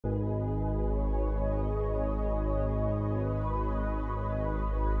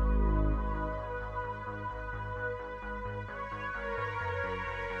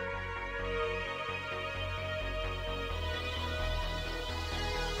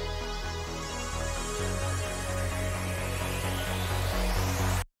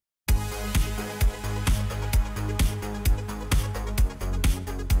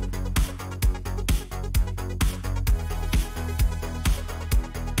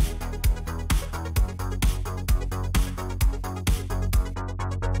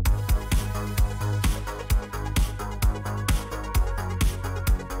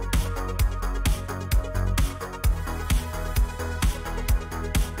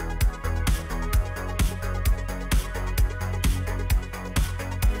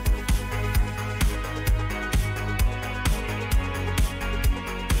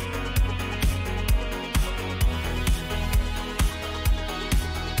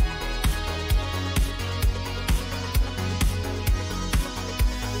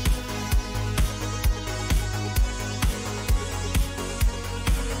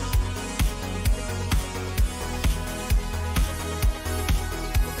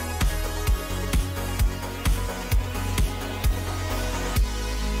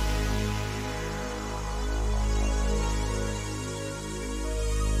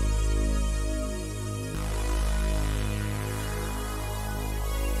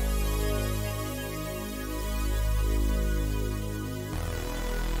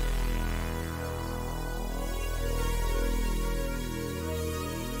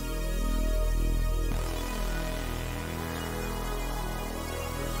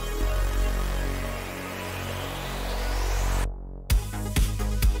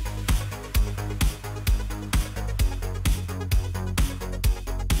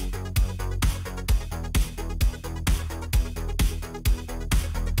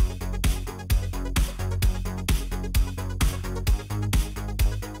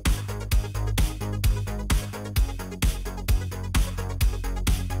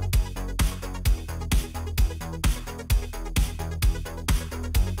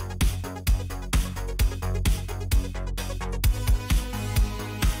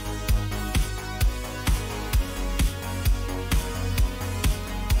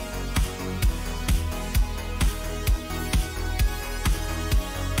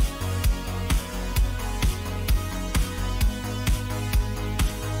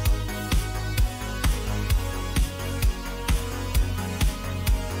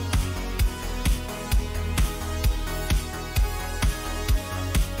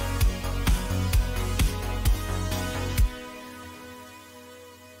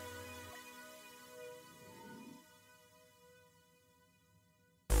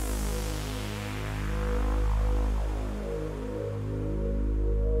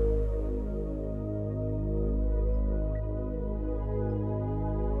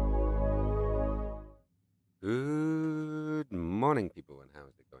morning, people, and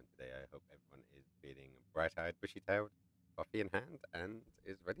how's it going today? I hope everyone is feeling bright-eyed, bushy-tailed, coffee in hand, and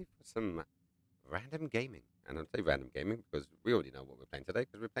is ready for some random gaming. And I'll say random gaming because we already know what we're playing today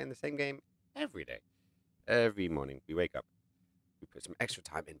because we're playing the same game every day. Every morning we wake up, we put some extra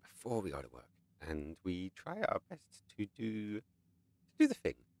time in before we go to work, and we try our best to do the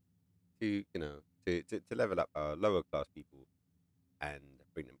thing, to level up our lower class people and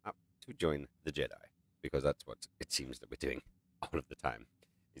bring them up to join the Jedi because that's what it seems that we're doing all of the time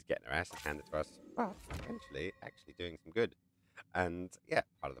is getting our asses handed to us, but eventually actually doing some good. And yeah,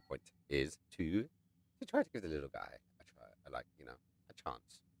 part of the point is to try to give the little guy a try, a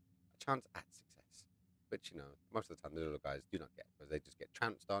chance at success, which most of the time the little guys do not get because they just get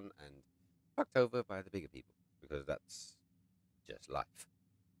trounced on and fucked over by the bigger people because that's just life,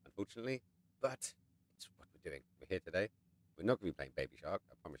 unfortunately. But it's what we're doing. We're here today. We're not going to be playing Baby Shark,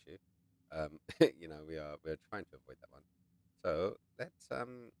 I promise you. We're trying to avoid that one. So let's get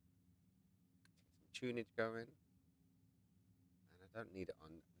some tunage going, and I don't need it on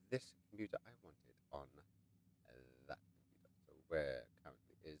this computer. I want it on that computer. So where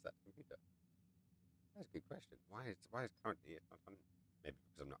currently is that computer? That's a good question. Why is currently it's not on? Maybe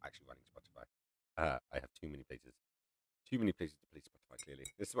because I'm not actually running Spotify. I have too many places to play Spotify.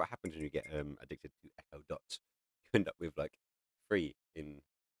 Clearly, this is what happens when you get addicted to Echo Dots. You end up with like free in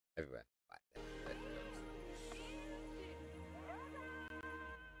everywhere. Right, there it goes.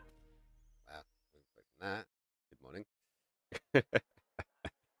 Wow, we're breaking that. Good morning. But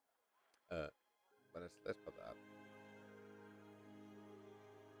let's put that up.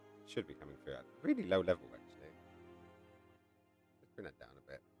 Should be coming through at really low level actually. Let's bring that down a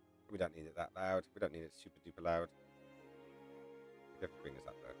bit. We don't need it that loud. We don't need it super duper loud. We have to bring this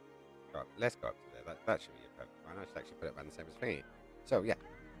up though. Let's go up to there. That should be a perfect fine. I should actually put it around the same as thingy. So yeah,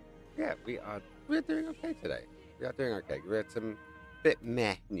 we're doing okay today. We are doing okay. We had some bit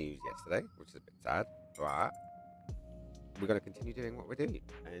meh news yesterday, which is a bit sad, but we're going to continue doing what we're doing,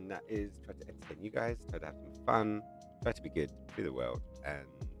 and that is try to entertain you guys, try to have some fun, try to be good to the world, and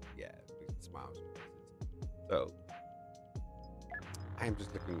yeah, bring some smiles to faces. So I'm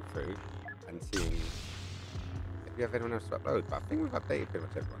just looking through and seeing if we have anyone else to upload, but I think we've updated pretty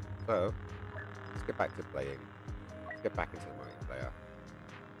much everyone. So let's get back to playing. Let's get back into the multiplayer,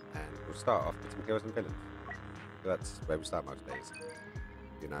 and we'll start off with some heroes and villains. So that's where we start most days.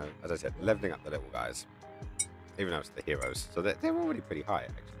 As I said, leveling up the little guys, even though it's the heroes. So they're already pretty high,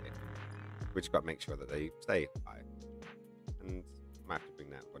 actually. We just got to make sure that they stay high. And I might have to bring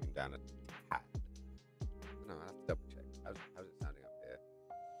that volume down a tad. No, I have to double check. How's it sounding up here?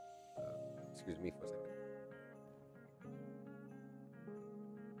 Excuse me for a second.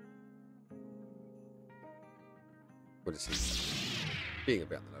 What is he? Being a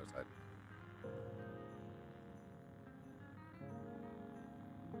bit on the low side.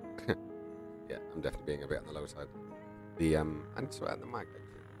 Yeah, I'm definitely being a bit on the low side. And so at the mic,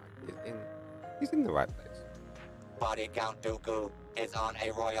 actually, the mic he's in the right place. Body Count Dooku is on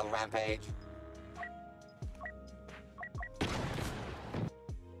a royal rampage. So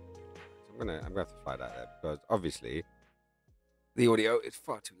I'm gonna have to fly that there because obviously the audio is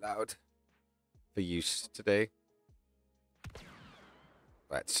far too loud for use today.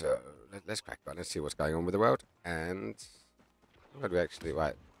 Right, so let's crack on. Let's see what's going on with the world. And what do we actually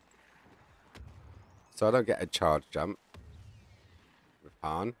right? So I don't get a charge jump with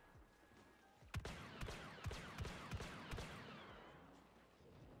Han.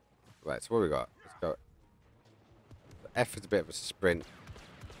 Right, so what we got? Let's go. The F is a bit of a sprint.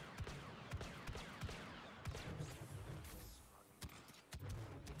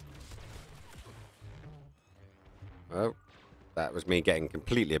 Well, that was me getting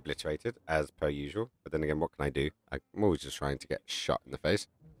completely obliterated, as per usual. But then again, what can I do? I'm always just trying to get shot in the face.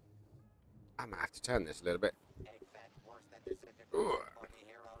 I might have to turn this a little bit.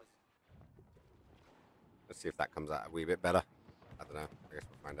 Let's see if that comes out a wee bit better. I don't know. I guess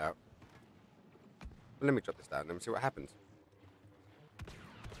we'll find out. But let me drop this down and see what happens.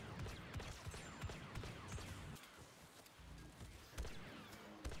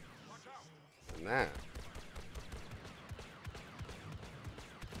 And there.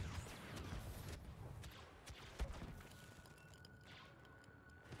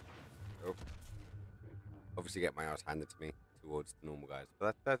 Oh. Obviously get my ass handed to me towards the normal guys.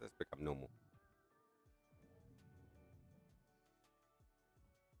 But that's become normal.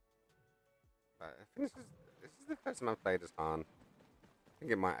 But I think this is the first time I've played as Han. I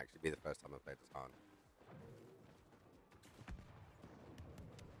think it might actually be the first time I've played as Han.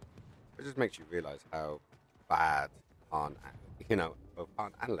 It just makes you realize how bad Han, both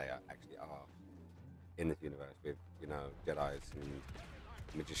Han and Leia actually are in this universe with, you know, Jedi's and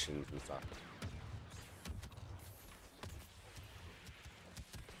magicians and stuff.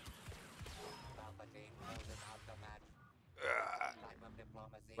 Palpatine closes out the match. Type of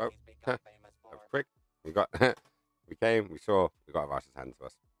diplomacy Well, he's become famous that was for. quick. We got, we came, we saw, we got Avash's hand to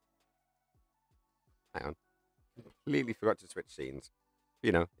us. Hang on. Completely forgot to switch scenes.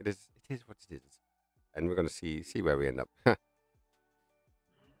 You know, it is what it is. And we're going to see where we end up. I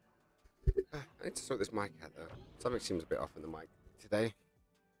need to sort this mic out though. Something seems a bit off in the mic today.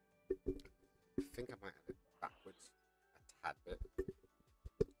 I think I might have it backwards a tad bit.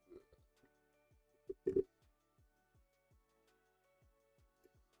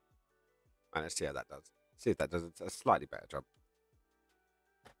 Right, let's see how that does. See if that does a slightly better job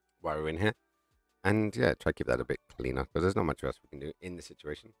while we're in here. And yeah, try to keep that a bit cleaner because there's not much else we can do in the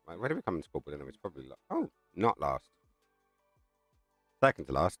situation. Like, where do we come in scoreboard? It's probably not last. Second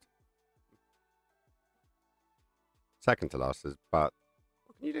to last. Second to last is, but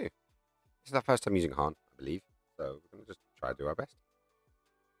what can you do? This is our first time using Han, I believe. So we're going to just try to do our best.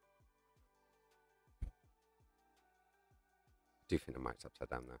 I do think the mic's upside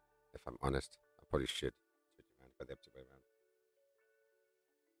down though. If I'm honest, I probably should switch it around, go the opposite way around.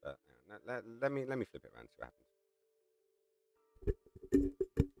 But let me flip it around, see what happens.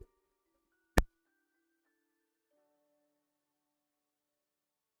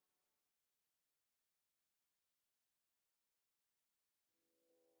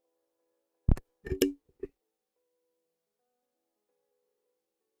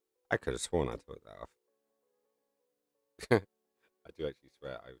 I could have sworn I took that off. I do actually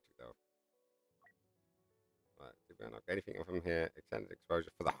swear I took that off. Right, did we unlock anything from here? Extended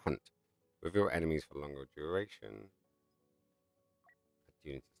exposure for the hunt. Reveal enemies for longer duration. I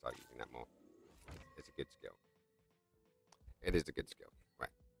do need to start using that more. It's a good skill. It is a good skill.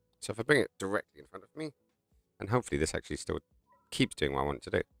 Right. So if I bring it directly in front of me, and hopefully this actually still keeps doing what I want it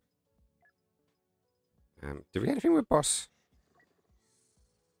to do. Did we get anything with boss?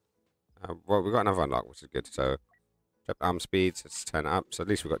 Well, we got another unlock, which is good. So, drop arm speed, so let's turn it up. So at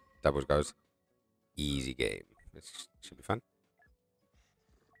least we got doubles goes. Easy game. This should be fun.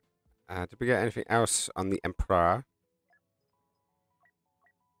 Did we get anything else on the Emperor?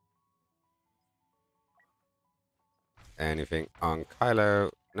 Anything on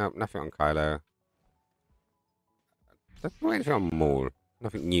Kylo? Nope, nothing on Kylo. Nothing anything on Maul.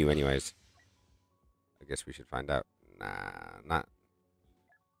 Nothing new, anyways. I guess we should find out. Nah, not.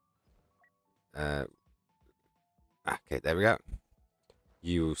 Okay, there we go.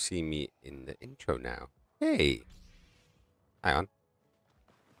 You will see me in the intro now. Hey! Hang on.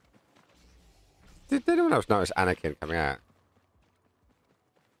 Did anyone else notice Anakin coming out?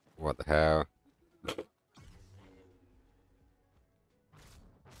 What the hell? The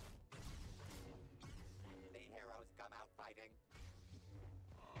heroes come out fighting.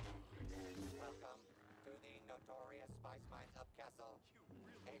 Welcome to the notorious Spice Mines of Castle.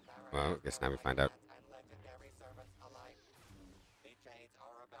 Well, I guess now we find out. And legendary servants alike. The chains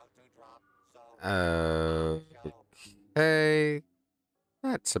are about to drop, so Okay.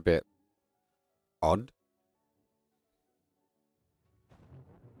 That's a bit odd.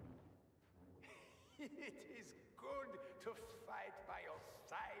 It is good to fight by your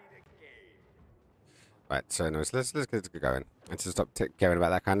side again. Right, so anyways, let's get going. Let's just stop caring about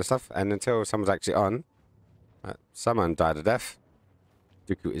that kind of stuff. And until someone's actually on, someone died a death.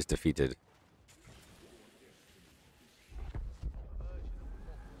 Dooku is defeated.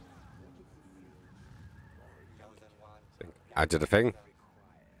 I did a thing.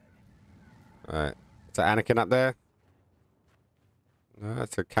 Right. Is that Anakin up there? No,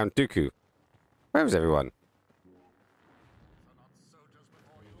 that's a Count Dooku. Where was everyone?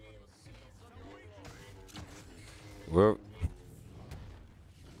 Whoa.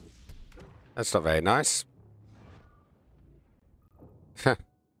 That's not very nice.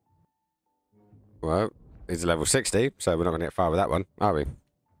 Well, he's level 60, so we're not going to get far with that one, are we?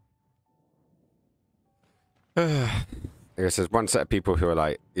 I guess there's one set of people who are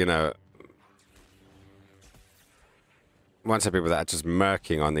like, you know, one set of people that are just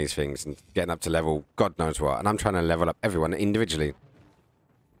murking on these things and getting up to level God knows what, and I'm trying to level up everyone individually.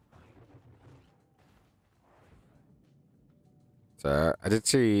 So I did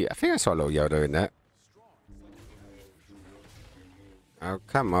see, I think I saw a little Yoda in there. Oh,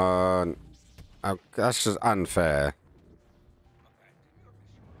 come on. Oh, that's just unfair.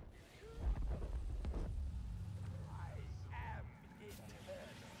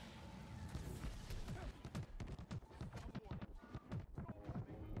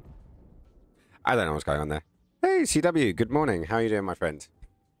 I don't know what's going on there. Hey, CW, good morning. How are you doing, my friend?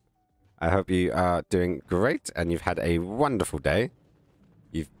 I hope you are doing great and you've had a wonderful day.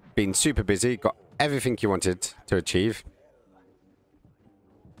 You've been super busy, got everything you wanted to achieve.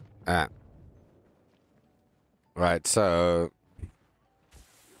 Right, so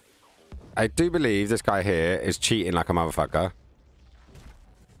I do believe this guy here is cheating like a motherfucker.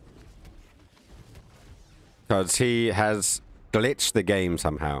 Because he has glitched the game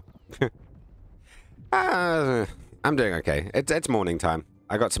somehow. I'm doing okay. It's morning time.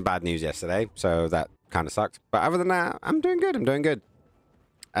 I got some bad news yesterday, so that kind of sucked. But other than that, I'm doing good. I'm doing good.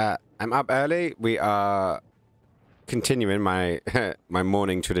 I'm up early. We are continuing my my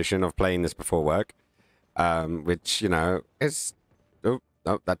morning tradition of playing this before work, which, you know, is...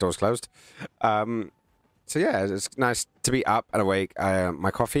 Oh, that door's closed. So yeah, it's nice to be up and awake.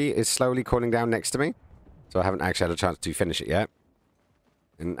 My coffee is slowly cooling down next to me, so I haven't actually had a chance to finish it yet.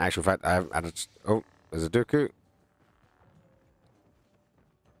 In actual fact, I haven't had a... Oh, there's a Dooku.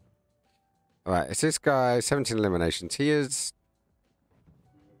 Alright, it's this guy, 17 eliminations. He is...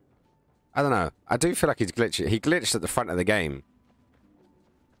 I don't know. I do feel like he's glitched. He glitched at the front of the game.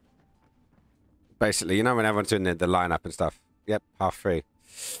 Basically, you know when everyone's doing the lineup and stuff. Yep, 3:30.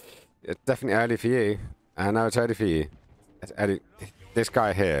 It's definitely early for you. I know it's early for you. It's early. This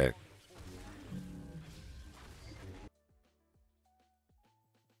guy here.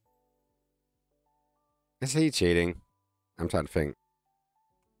 Is he cheating? I'm trying to think.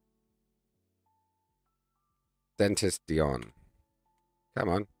 Dentist Dion. Come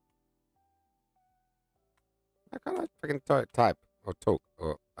on. How can I freaking type or talk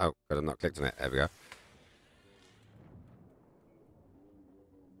or... Oh, God, I'm not clicked on it. There we go.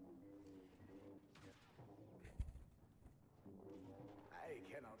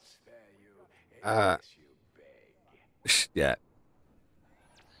 I cannot spare you unless you beg. Yeah.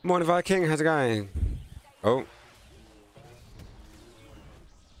 Morning, Viking. How's it going? Oh.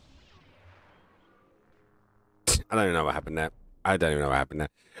 I don't even know what happened there. I don't even know what happened there.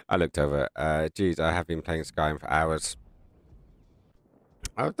 I looked over. Geez, I have been playing Skyrim for hours.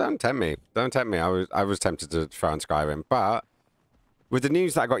 Oh, don't tempt me. Don't tempt me. I was tempted to try on Skyrim, but with the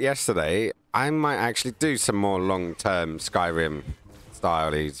news that I got yesterday, I might actually do some more long-term Skyrim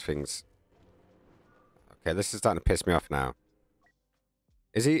style things. Okay, this is starting to piss me off now.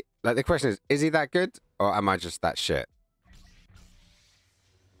 Is he... Like, the question is he that good? Or am I just that shit?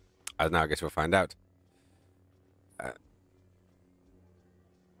 I don't know. I guess we'll find out.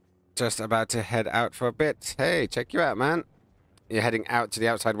 Just about to head out for a bit. Hey, check you out, man. You're heading out to the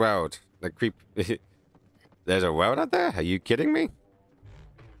outside world. The creep... There's a world out there? Are you kidding me?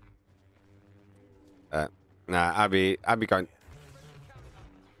 Nah, I'll be going...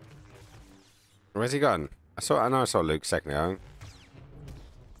 Where's he gone? I know I saw Luke a second ago.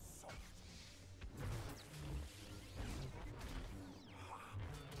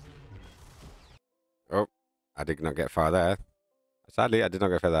 Oh, I did not get far there. Sadly, I did not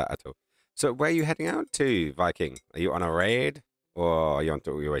go further at all. So, where are you heading out to, Viking? Are you on a raid? Or are you on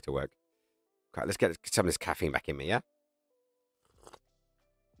your way to work? Okay, let's get some of this caffeine back in me, yeah?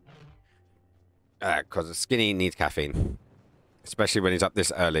 Because the skinny needs caffeine. Especially when he's up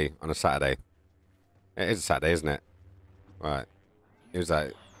this early on a Saturday. It is a Saturday, isn't it? Right. He was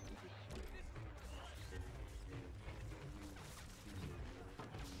like...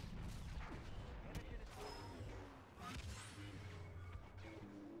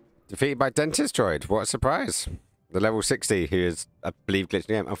 Defeated by Dentist Droid. What a surprise. The level 60 who is, I believe, glitched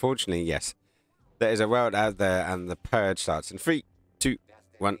the game. Unfortunately, yes. There is a world out there and the purge starts in 3, 2,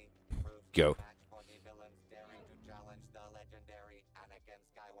 1, go.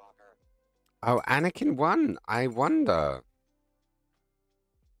 Oh, Anakin won. I wonder.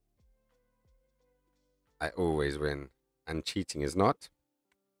 I always win. And cheating is not.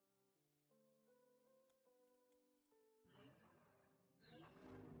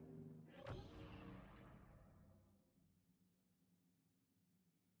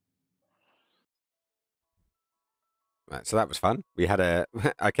 Right, so that was fun. We had a...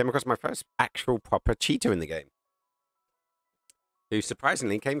 I came across my first actual proper cheater in the game. Who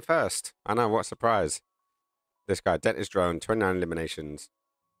surprisingly came first. I know, what a surprise. This guy, Dentist Drone, 29 eliminations.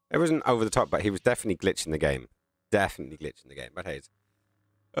 It wasn't over the top, but he was definitely glitching the game. Definitely glitching the game, but hey.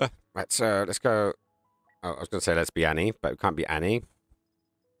 Right, so let's go... Oh, I was going to say let's be Annie, but we can't be Annie.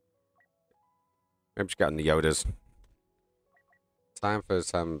 Maybe just get on the Yodas. Time for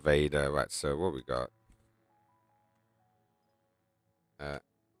some Vader. Right, so what we got?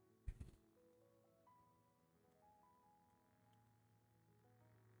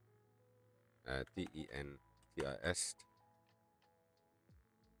 D-E-N-T-I-S.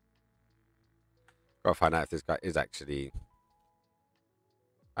 Gotta find out if this guy is actually...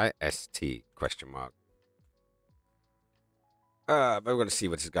 IST question mark. But we're gonna see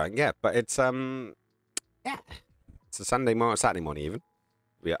what is going. Yeah, but it's yeah. It's a Saturday morning even.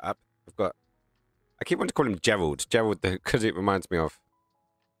 We are up. We've got I keep wanting to call him Gerald. Gerald because it reminds me of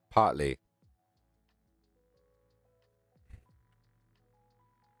partly.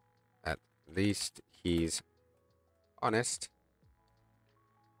 At least he's honest.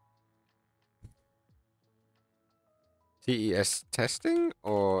 TES testing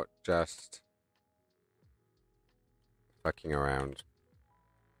or just fucking around?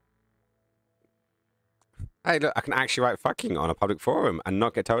 Hey, look, I can actually write fucking on a public forum and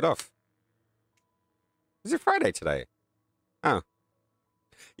not get told off. Is it Friday today? Oh.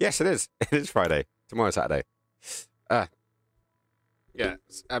 Yes, it is. It is Friday. Tomorrow's Saturday. Yeah,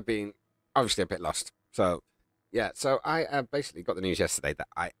 I've been obviously a bit lost. So, yeah, so I basically got the news yesterday that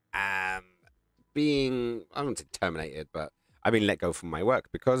I am being, I don't say terminated, but I've been let go from my work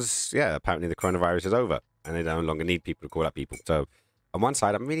because, yeah, apparently the coronavirus is over and they no longer need people to call up people. So, on one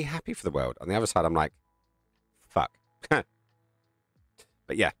side, I'm really happy for the world. On the other side, I'm like, fuck. But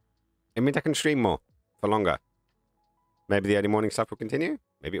yeah, it means I can stream more for longer. Maybe the early morning stuff will continue.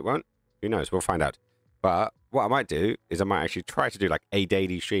 Maybe it won't. Who knows? We'll find out. But what I might do is I might actually try to do like a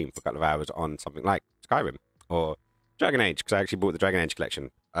daily stream for a couple of hours on something like Skyrim or Dragon Age, because I actually bought the Dragon Age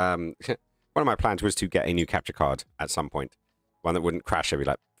collection. One of my plans was to get a new capture card at some point, one that wouldn't crash every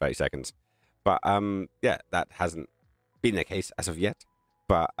like 30 seconds. But yeah, that hasn't been the case as of yet.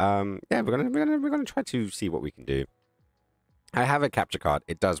 But yeah, we're gonna try to see what we can do. I have a capture card.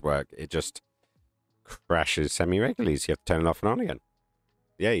 It does work. It just crashes semi-regularly, so you have to turn it off and on again.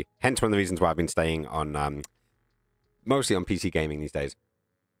 Yay. Hence one of the reasons why I've been staying on mostly on PC gaming these days.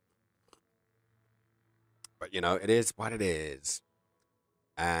 But you know, it is what it is.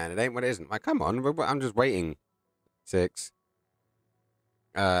 And it ain't what it isn't. Like, come on, I'm just waiting. 6.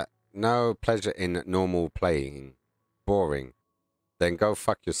 No pleasure in normal playing. Boring. Then go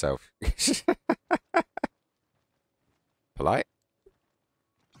fuck yourself. Polite.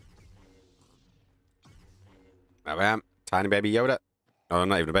 There I am. Tiny baby Yoda. Oh,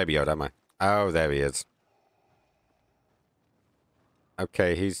 not even a baby Yoda, am I? Oh, there he is.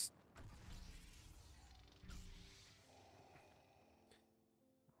 Okay, he's...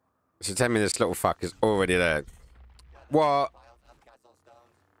 So tell me this little fuck is already there. What? Piles of castle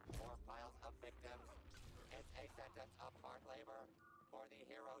stones, more piles of victims. It's a sentence of hard labor for the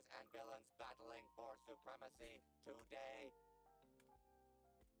heroes and villains battling for supremacy today.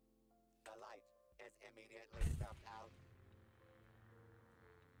 The light is immediately snuffed out.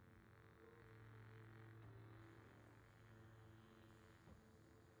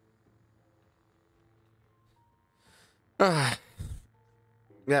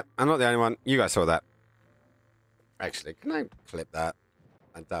 Yep, I'm not the only one. You guys saw that. Actually, can I clip that?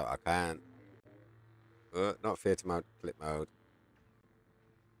 I doubt I can. Not theatre mode, clip mode.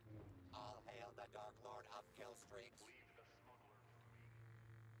 All hail the Dark Lord of Kill Streaks.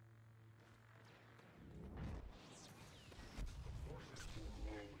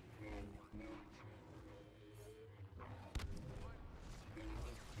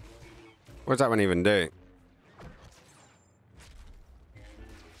 What's that one even do?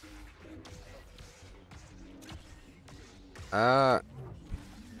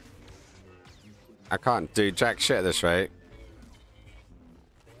 I can't do jack shit at this rate.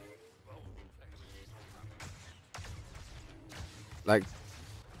 Like,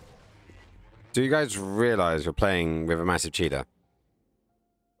 do you guys realize you're playing with a massive cheater?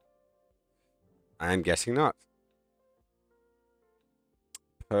 I'm guessing not.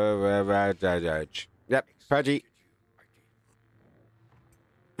 Yep, Purgy.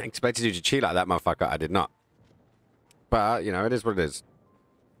 I expected you to cheat like that, motherfucker. I did not. But, you know, it is what it is.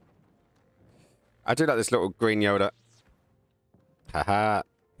 I do like this little green Yoda. Haha.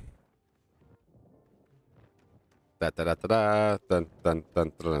 Da da da da da. Dun dun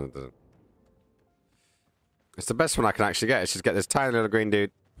dun dun dun. It's the best one I can actually get. It's just get this tiny little green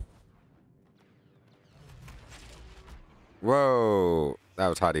dude. Whoa. That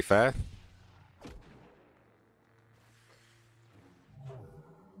was hardly fair.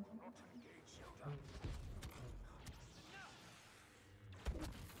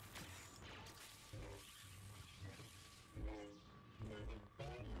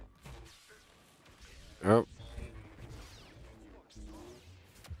 Oh.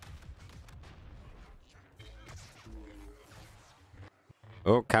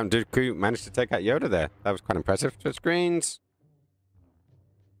 Oh, Count Dooku managed to take out Yoda there. That was quite impressive. Touch screens.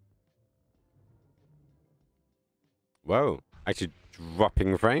 Whoa. Actually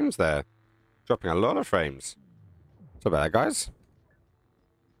dropping frames there. Dropping a lot of frames. So about that, guys.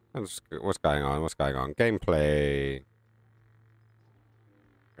 What's going on? What's going on? Gameplay.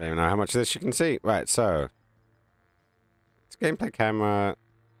 I don't even know how much of this you can see. Right, so. It's gameplay camera.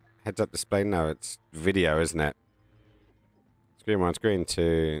 Heads-up display. No, it's video, isn't it? Screen 1, screen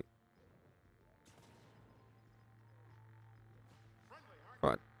 2.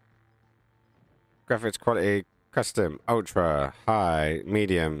 What? Graphics quality. Custom. Ultra. High.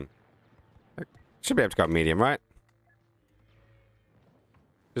 Medium. Should be able to go medium, right?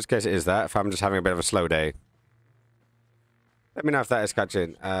 Just in case it is that. If I'm just having a bit of a slow day. Let me know if that is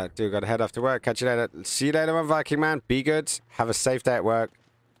catching. Do got to head off to work. Catch you later. See you later on Viking Man. Be good. Have a safe day at work.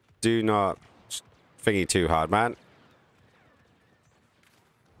 Do not thingy too hard, man.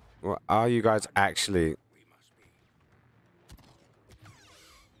 What are you guys actually?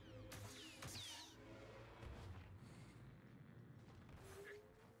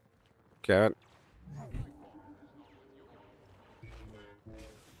 Okay.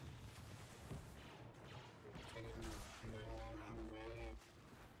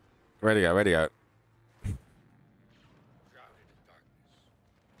 Ready to go, ready to go.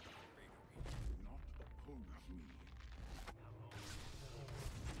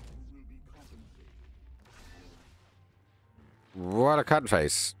 What a cunt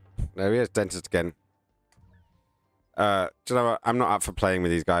face. There he is, dentist again. Do you know what? I'm not up for playing with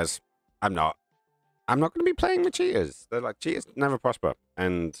these guys. I'm not. I'm not going to be playing with cheaters. They're like, cheaters never prosper.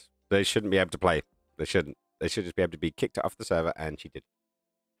 And they shouldn't be able to play. They shouldn't. They should just be able to be kicked off the server and cheated.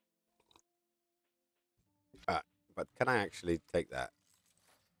 But can I actually take that?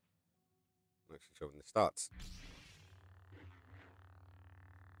 I'm not actually sure when this starts.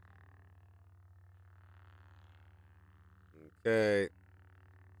 Okay.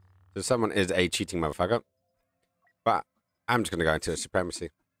 So someone is a cheating motherfucker. But I'm just going to go into a supremacy.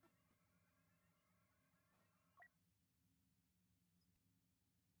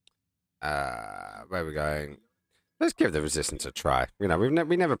 Where are we going? Let's give the resistance a try. You know, we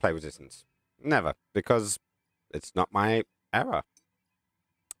never play resistance. Never. Because it's not my era.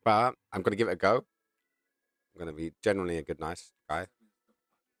 But I'm going to give it a go. I'm going to be generally a good, nice guy.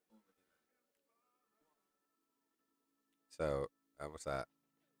 So, what's that?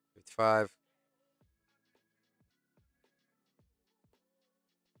 55.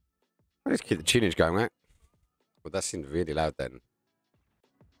 I'll just keep the tunage going, right? Well, that seemed really loud then.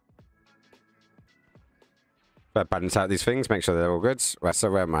 But balance out these things, make sure they're all good. Right,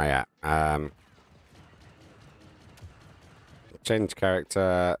 so where am I at? Change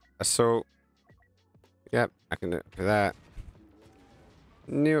character. Assault. Yep, I can do that.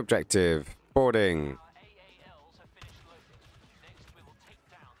 New objective. Boarding.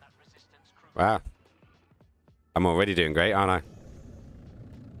 Wow. I'm already doing great, aren't I?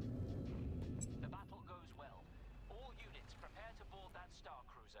 The battle goes well. All units prepare to board that Star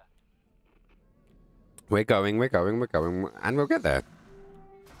Cruiser. We're going, and we'll get there.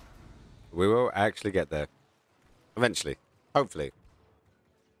 We will actually get there. Eventually. Hopefully.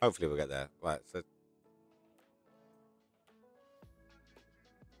 Hopefully we'll get there. Right, so...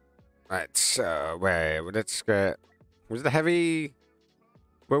 Right, so... let's go... Was it the heavy...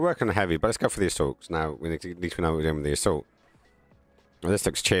 We're working on heavy, but let's go for the assaults. Now, we need to, at least we know what we're doing with the assault. Well, this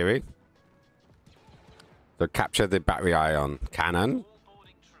looks cheery. So capture the battery ion cannon. All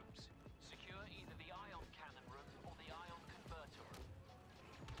boarding troops. Secure either the ion cannon room or the ion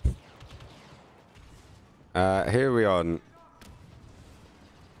converter room. Here we on.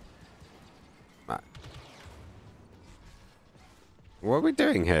 Right. What are we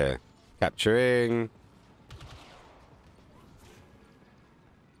doing here? Capturing.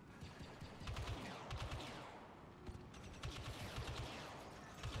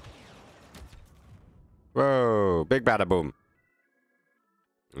 Whoa, big bada boom.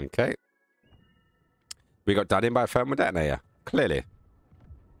 Okay. We got done in by a thermal detonator, clearly.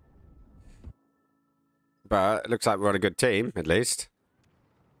 But it looks like we're on a good team, at least.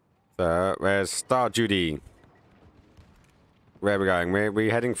 So, where's Star Judy? Where are we going?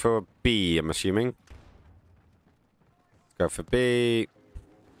 We're heading for B, I'm assuming. Let's go for B.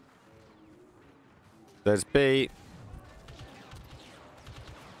 There's B.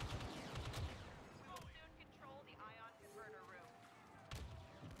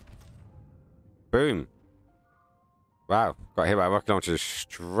 Boom. Wow. Got hit by a rocket launcher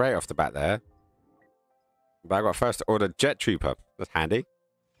straight off the bat there. But I got first order jet trooper. That's handy.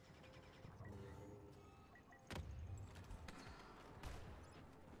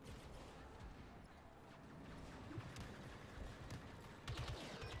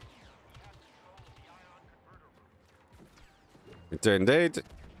 We do indeed.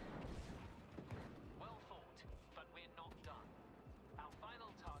 Well fought, but we're not done. Our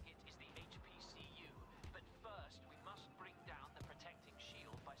final target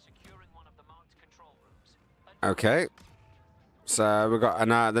Okay. So we've got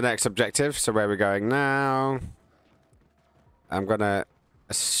the next objective. So where are we going now? I'm going to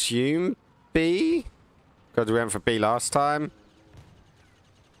assume B. Because we went for B last time.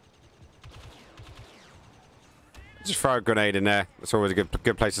 Just throw a grenade in there. That's always a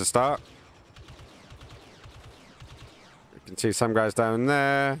good place to start. You can see some guys down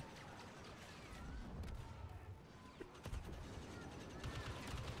there.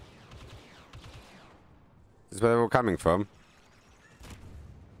 This is where they're all coming from.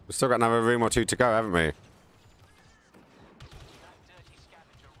 We've still got another room or two to go, haven't we? That dirty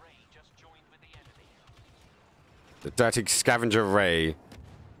scavenger Ray just joined with the enemy. The dirty scavenger Ray.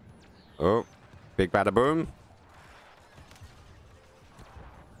 Oh, big bada boom.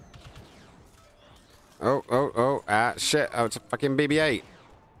 Oh, shit. Oh, it's a fucking BB-8.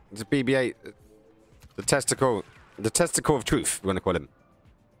 It's a BB-8. The testicle. The testicle of truth, we're going to call him.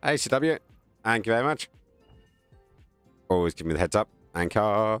 Hey, CW. Thank you very much. Always give me the heads up.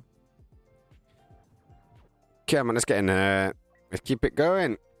 Anchor. Come on, let's get in there. Let's keep it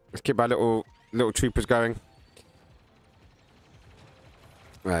going. Let's keep our little troopers going.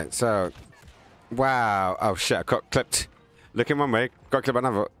 Right, so. Wow. Oh, shit. I got clipped. Looking one way. Got clipped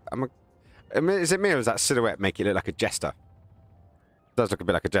another. Is it me or does that silhouette make it look like a jester? It does look a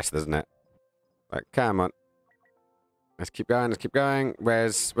bit like a jester, doesn't it? Right, come on. Let's keep going, let's keep going.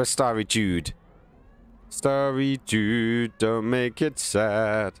 Where's Starry Jude? Starry Jude, don't make it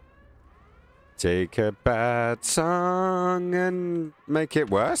sad. Take a bad song and make it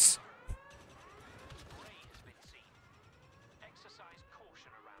worse. Ray has been seen. Exercise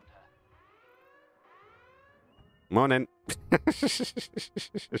caution around her. Morning.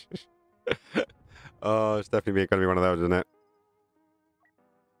 Oh, it's definitely going to be one of those, isn't it?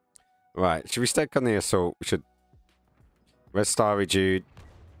 Right, should we stake on the assault? We should. Where's Starry Jude?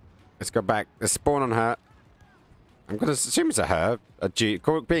 Let's go back. Let's spawn on her. I'm going to assume it's a her. A Jude.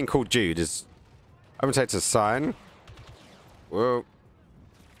 Being called Jude is... I would say it's a sign. Whoa.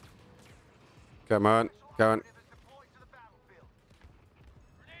 Come on. Go on.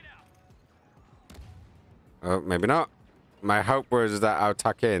 Oh, maybe not. My hope was that I'll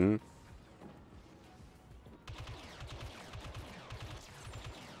tuck in.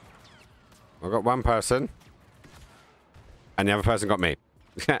 I got one person. And the other person got me.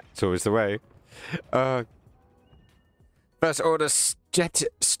 It's always the way. First order jet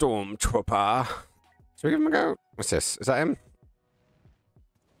stormtrooper. Should we give him a go? What's this? Is that him?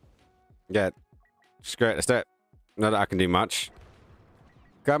 Yeah. Screw it. Let's do it. Not that I can do much.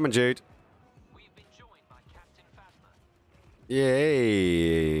 Come on, Jude. We've been joined by Captain Phasma.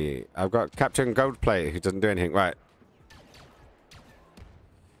 Yay. I've got Captain Goldplate who doesn't do anything. Right.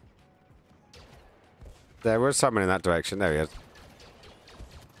 There was someone in that direction. There he is.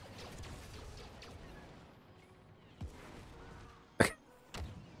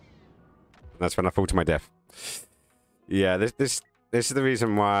 That's when I fall to my death. Yeah, this is the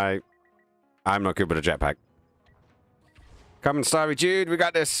reason why I'm not good with a jetpack. Come on, Starry Jude, we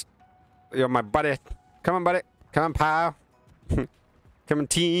got this. You're my buddy. Come on, buddy. Come on, pal. Come on,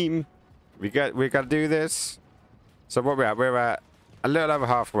 team. We got to do this. So what we're at? We're at a little over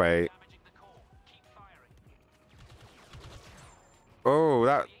halfway. Damaging the core. Keep firing.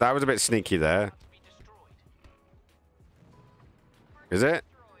 Oh, that was a bit sneaky there. To be destroyed. Is it?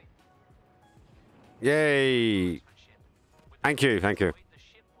 Yay! Thank you, thank you. The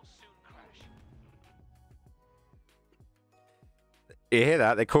ship will soon crash. You hear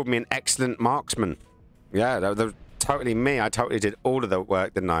that? They called me an excellent marksman. Yeah, that was totally me. I totally did all of the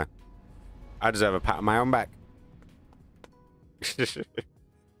work, didn't I? I deserve a pat on my own back.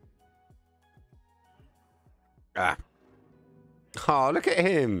 Ah. Oh, look at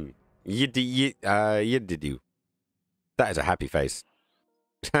him. You did you. That is a happy face.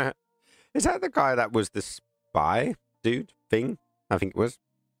 Is that the guy that was the spy dude thing? I think it was.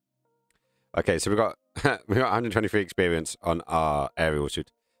 Okay, so we got 123 experience on our aerial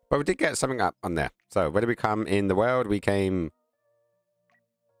suit, but we did get something up on there. So where did we come in the world? We didn't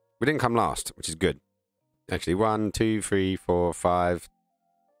come last, which is good. Actually, 1, 2, 3, 4, 5.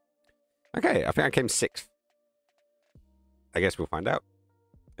 Okay, I think I came 6th. I guess we'll find out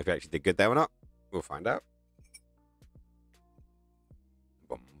if we actually did good there or not. We'll find out.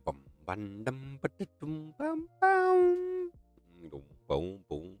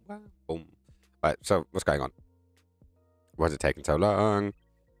 Right, so what's going on? Why is it taking so long?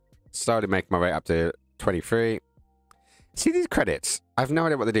 Started making my way up to 23. See these credits? I have no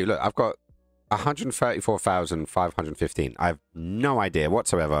idea what they do. Look, I've got 134,515. I have no idea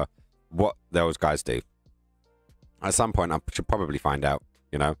whatsoever what those guys do. At some point, I should probably find out,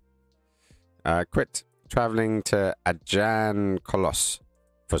 you know. Quit. traveling to Ajan Kolos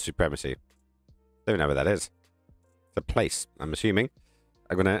for supremacy. Don't know where that is. It's a place, I'm assuming.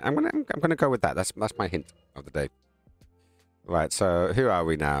 I'm gonna go with that. That's my hint of the day. Right, so who are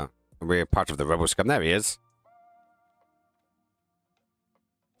we now? We're part of the rebel scum. There he is.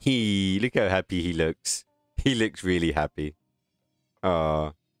 Look how happy he looks. He looks really happy. Oh.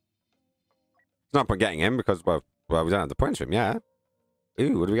 It's not point getting him because, well, we don't have the points for him, yeah.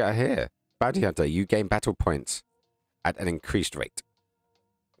 Ooh, what do we got here? Bounty Hunter, you gain battle points at an increased rate.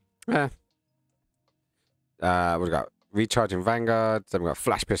 What we got? Recharging Vanguard. Then we got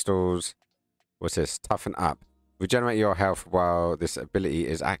flash pistols. What's this? Toughen up. Regenerate your health while this ability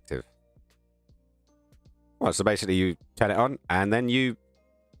is active. Well, so basically you turn it on and then you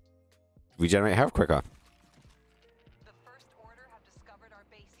regenerate health quicker. The First Order have discovered our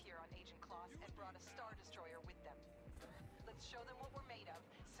base here on Agent Kloss and brought a Star Destroyer with them. Let's show them what we're made of,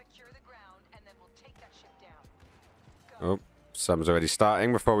 secure the ground, and then we'll take that ship down. Go. Oh, someone's already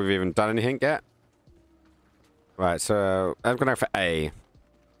starting before we've even done anything yet. Right, so I'm going to go for A.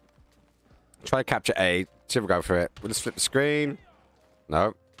 Try to capture A. See if we go for it. We'll just flip the screen.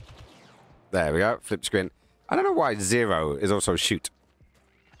 No. There we go. Flip the screen. I don't know why 0 is also shoot.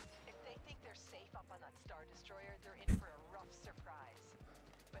 If they think they're safe up on that Star Destroyer, they're in for a rough surprise.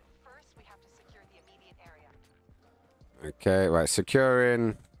 But first, we have to secure the immediate area. Okay, right.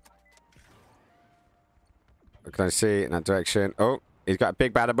 Securing. What can I see in that direction? Oh, he's got a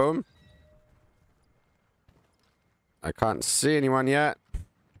big bada boom. I can't see anyone yet.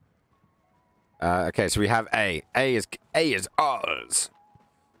 Okay, so we have A. A is ours.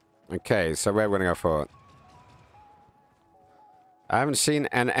 Okay, so where are we going to go for? I haven't seen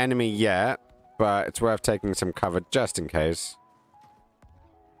an enemy yet, but it's worth taking some cover just in case.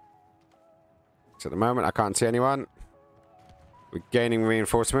 So at the moment, I can't see anyone. We're gaining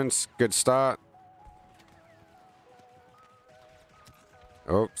reinforcements. Good start.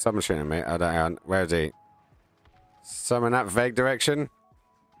 Oh, someone's shooting at me. I don't know. Where is he? Some in that vague direction.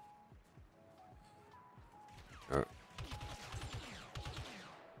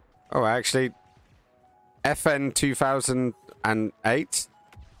 Oh, actually, FN 2008.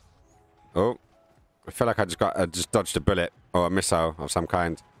 Oh, I feel like I just dodged a bullet or a missile of some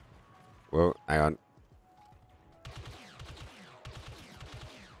kind. Whoa, hang on.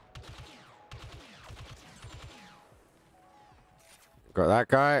 Got that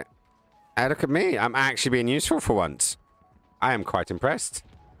guy. Hey, look at me. I'm actually being useful for once. I am quite impressed.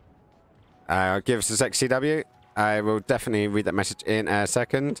 Give us a XCW. I will definitely read that message in a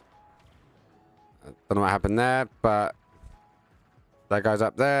second. I don't know what happened there, but that guy's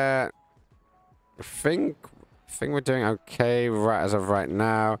up there. I think we're doing okay right as of right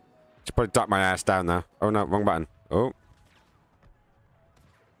now. Should probably duck my ass down there. Oh no, wrong button. Oh.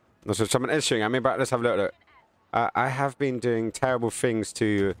 No, so someone is shooting at me, but let's have a look. I have been doing terrible things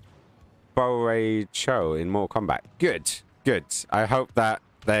to Borei Cho in Mortal Kombat. Good, good. I hope that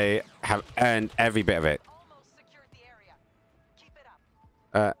they have earned every bit of it. Almost secured the area. Keep it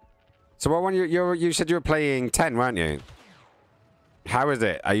up. So what one you said you were playing 10, weren't you? How is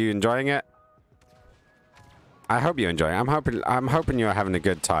it? Are you enjoying it? I hope you're enjoying it. I'm hoping you're having a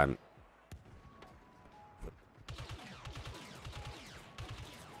good time.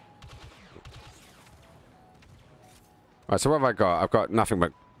 Right, so what have I got? I've got nothing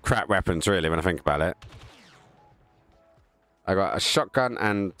but crap weapons, really, when I think about it. I got a shotgun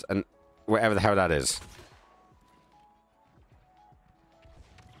and whatever the hell that is.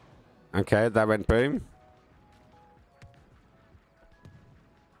 Okay, that went boom.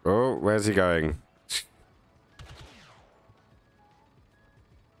 Oh, where's he going?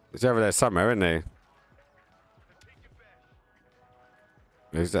 He's over there somewhere, isn't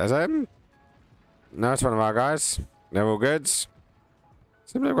he? Is that him? No, it's one of our guys. They're all good. Seems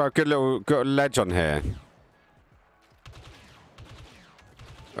like we've got a good little ledge on here.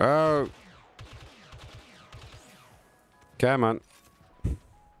 Oh. Come on.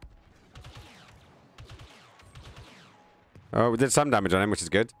 Oh, we did some damage on him, which is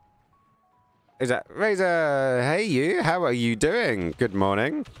good. Is that Razor? Hey, you. How are you doing? Good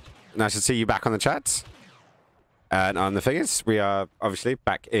morning. Nice to see you back on the chat. And on the figures, we are obviously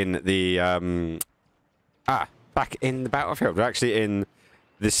back in the back in the battlefield. We're actually in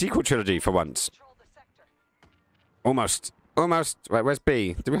the sequel trilogy for once. Control the sector. Almost. Wait, where's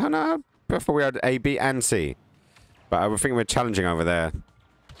B? Did we have no? Before we had A, B, and C. But I think we're challenging over there.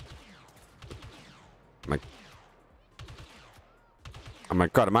 Oh my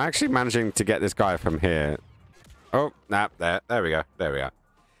god, am I actually managing to get this guy from here? Oh, nah, there we go. There we are.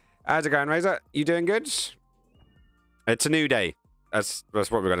 How's it going, Razor? You doing good? It's a new day. That's what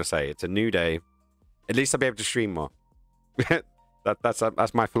we're going to say. It's a new day. At least I'll be able to stream more.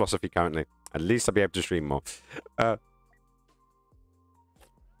 That's my philosophy currently. At least I'll be able to stream more.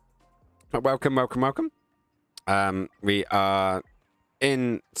 Welcome, welcome, welcome. We are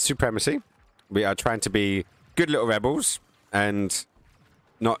in Supremacy. We are trying to be good little rebels and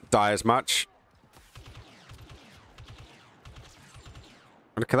not die as much.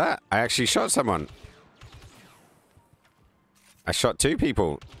 Look at that. I actually shot someone. I shot 2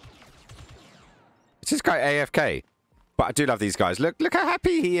 people. Is this guy AFK? But I do love these guys. Look how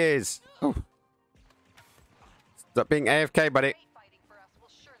happy he is. Oh. Stop being AFK, buddy.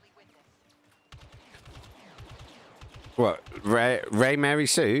 What? Ray Mary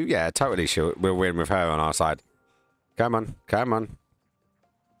Sue? Yeah, totally sure. We'll win with her on our side. Come on. Come on.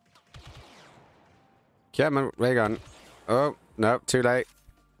 Come on. Ray gun. Oh, no. Too late.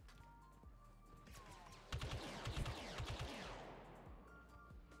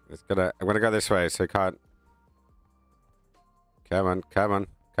 I'm gonna go this way, so I can't. Come on, come on,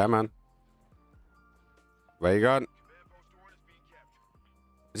 come on. Where you gone?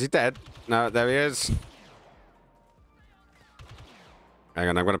 Is he dead? No, there he is. Hang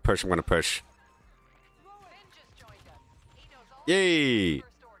on, I'm gonna push, Yay!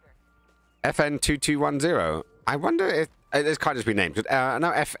 FN2210. I wonder if this can't just be named. No,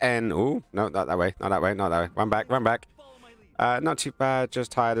 FN. Oh, no, not that way, not that way, not that way. Run back, run back. Not too bad,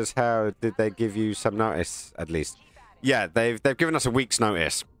 just tired as hell. Did they give you some notice, at least? Yeah, they've given us a week's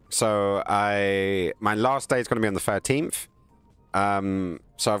notice. So my last day is going to be on the 13th.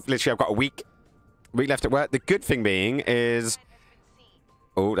 So I've got a week left at work. The good thing being is...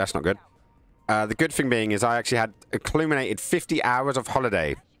 Oh, that's not good. The good thing being is I actually had accumulated 50 hours of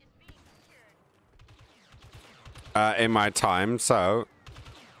holiday in my time. So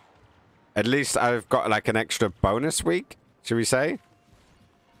at least I've got like an extra bonus week. Should we say?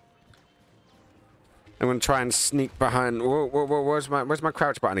 I'm gonna try and sneak behind. Where's my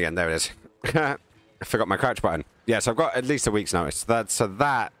crouch button again? There it is. I forgot my crouch button. Yeah, so I've got at least a week's notice. So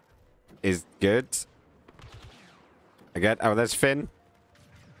that is good. Again, oh, there's Finn.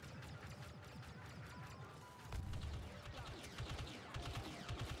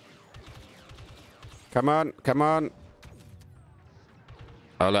 Come on, come on.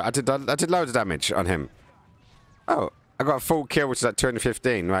 Oh look, I did loads of damage on him. Oh. I got a full kill, which is at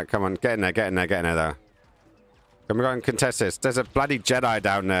 215. Right, come on. Get in there, get in there, get in there, though. Come on, go and contest this. There's a bloody Jedi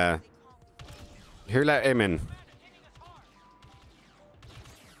down there. Who let him in?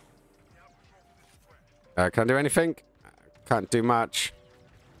 Can I do anything? Can't do much.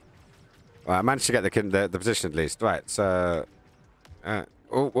 Well, I managed to get the position at least. Right, so...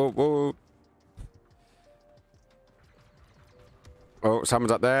 Oh,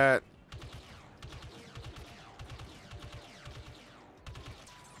 someone's up there.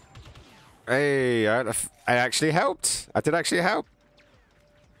 Hey, I actually helped. I did actually help.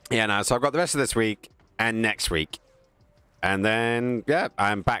 Yeah, no, so I've got the rest of this week and next week. And then, yeah,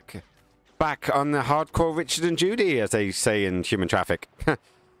 I'm back on the hardcore Richard and Judy, as they say in Human Traffic.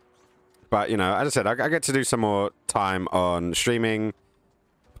 But, you know, as I said, I get to do some more time on streaming.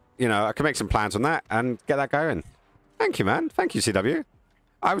 You know, I can make some plans on that and get that going. Thank you, man. Thank you, CW.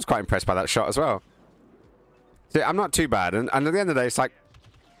 I was quite impressed by that shot as well. See, I'm not too bad. And at the end of the day, it's like,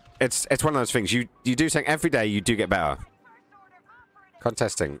 it's one of those things. You do something every day, you do get better.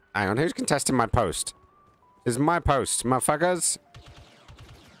 Contesting. Hang on, who's contesting my post? This is my post, motherfuckers.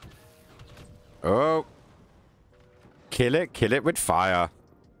 Oh. Kill it with fire.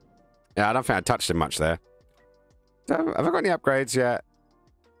 Yeah, I don't think I touched him much there. So, have I got any upgrades yet?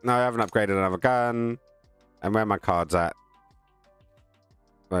 No, I haven't upgraded another gun. And where are my cards at?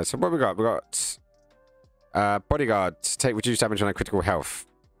 Right, so what we got? We got bodyguard. Take reduced damage on a critical health.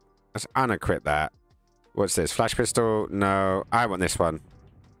 Let's unequip that. What's this? Flash pistol? No. I want this one.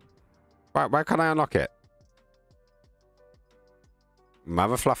 Why can't I unlock it?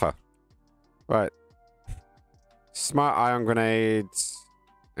 Mother fluffer. Right. Smart ion grenades.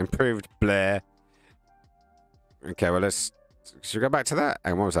 Improved Blair. Okay, well, should we go back to that?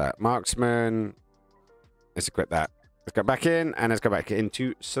 And what was that? Marksman. Let's equip that. Let's go back in, and let's go back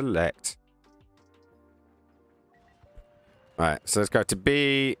into select. Right, so let's go to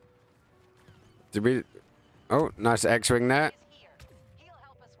B. Did we... Oh, nice X-Wing there.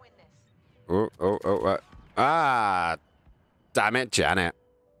 Oh. Ah! Damn it, Janet.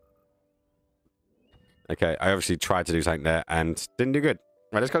 Okay, I obviously tried to do something there and didn't do good.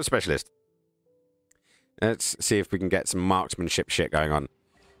 Right, let's go to Specialist. Let's see if we can get some marksmanship shit going on.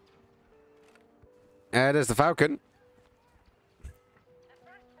 There's the Falcon.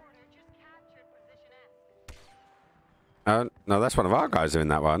 Oh, no, that's one of our guys doing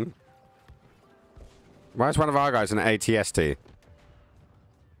that one. Why is one of our guys an ATST?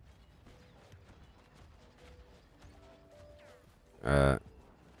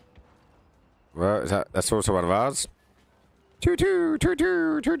 Well, that's also one of ours. Choo choo choo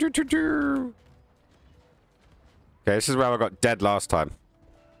choo choo choo choo choo. Okay, this is where I got dead last time.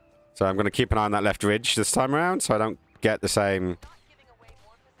 So I'm going to keep an eye on that left ridge this time around, so I don't get the same. Not giving away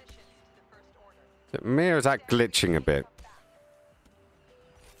more positions to the First Order. Is it me or is that glitching a bit?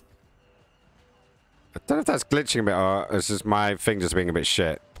 I don't know if that's glitching a bit or it's just my thing just being a bit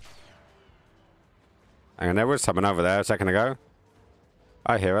shit. Hang on, there was someone over there a second ago.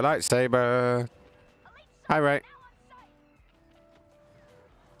 I hear a lightsaber. Hi, Ray.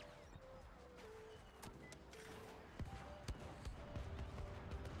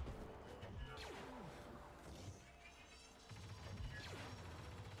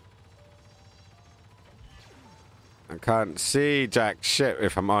 I can't see jack shit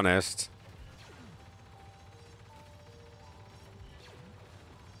if I'm honest.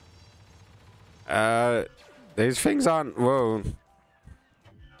 These things aren't... Whoa.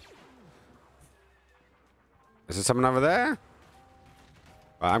 Is there someone over there?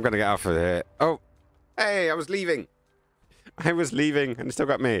 Well, I'm gonna get off of here. Oh! Hey, I was leaving! I was leaving and it still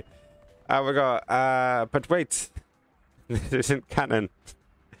got me. We got... but wait. This isn't canon.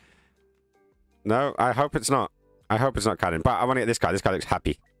 No, I hope it's not. I hope it's not canon. But I want to get this guy. This guy looks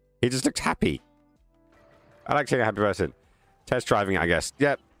happy. He just looks happy. I like seeing a happy person. Test driving it, I guess.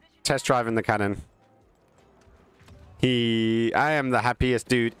 Yep. Test driving the cannon. I am the happiest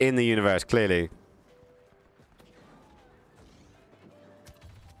dude in the universe, clearly.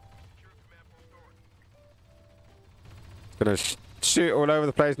 Gonna shoot all over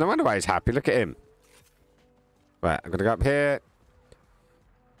the place. No wonder why he's happy. Look at him. Right, I'm gonna go up here.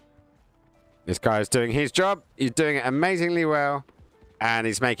 This guy's doing his job. He's doing it amazingly well. And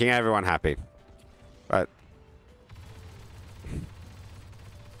he's making everyone happy. Right.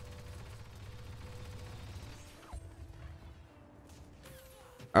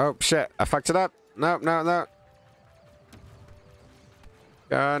 Oh, shit. I fucked it up. No, no, no.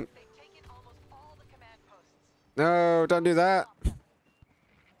 Go on. They've taken almost all the command posts. No, don't do that.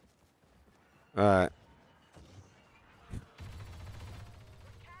 Alright.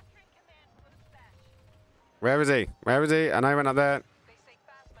 Capturing command post Bash. Where is he? Where is he? I know he went up there. They say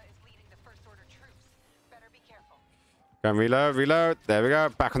Phasma is leading the First Order troops. Better be careful. Go and reload, reload. There we go.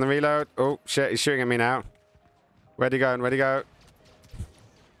 Back on the reload. Oh, shit. He's shooting at me now. Where'd he go? Where'd he go?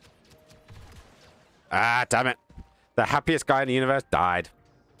 Ah, damn it. The happiest guy in the universe died.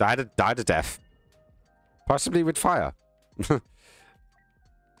 Died a death. Possibly with fire.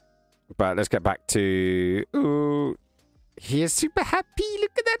 But let's get back to... Ooh. He is super happy.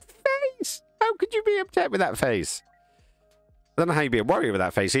 Look at that face. How could you be upset with that face? I don't know how you'd be a warrior with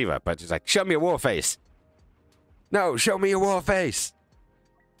that face either, but just like, show me a war face. No, show me a war face.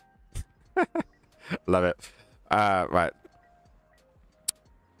 Love it. Right.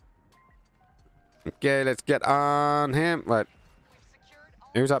 Okay, let's get on him. Right.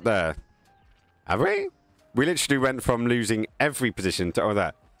 Who's up there? Have we? We literally went from losing every position to all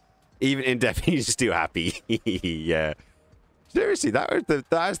that. Even in depth, he's still happy. Yeah. Seriously, that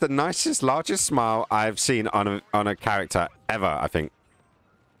is the nicest, largest smile I've seen on a character ever, I think.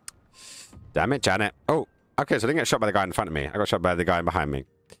 Damn it, Janet. Oh, okay, so I didn't get shot by the guy in front of me. I got shot by the guy behind me.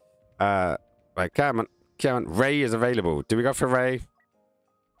 Right, come on. Come on. Ray is available. Do we go for Ray?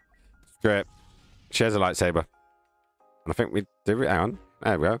 Screw it. She has a lightsaber. And I think we... Did we? Hang on.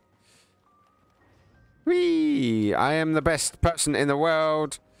 There we go. Whee! I am the best person in the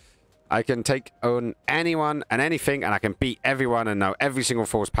world. I can take on anyone and anything, and I can beat everyone and know every single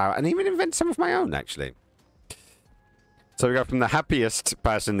force power, and even invent some of my own, actually. So we go from the happiest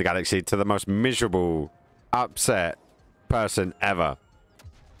person in the galaxy to the most miserable, upset person ever.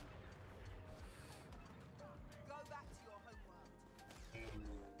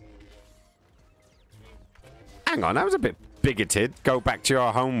 Hang on, that was a bit bigoted. Go back to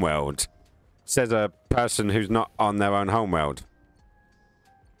your homeworld. Says a person who's not on their own homeworld.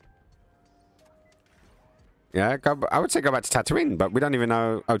 Yeah, I would say go back to Tatooine, but we don't even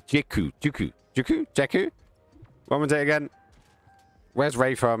know... Oh, Jakku? What was it again? Where's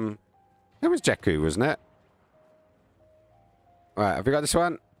Ray from? It was Jakku, wasn't it? Right, have we got this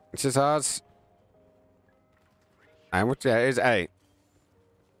one? This is ours. And what? Yeah, it is A.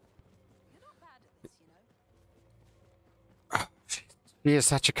 Oh, she is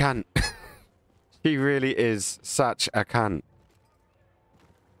such a cunt. She really is such a cunt.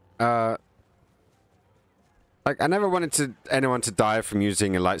 Like, I never wanted anyone to die from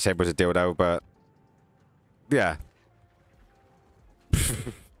using a lightsaber as a dildo, but... Yeah.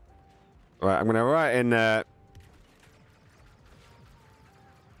 Right, I'm gonna write in.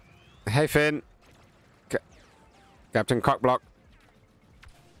 Hey Finn, Captain Cockblock.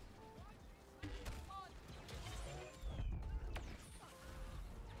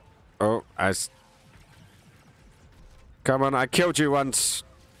 Oh, come on! I killed you once.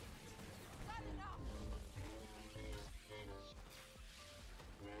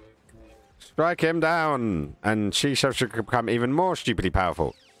 Strike him down, and she should become even more stupidly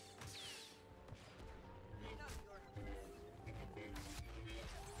powerful.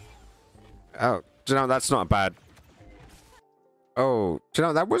 Oh, do you know, that's not bad. Oh, do you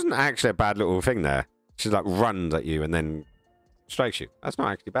know, that wasn't actually a bad little thing there. She like runs at you and then strikes you. That's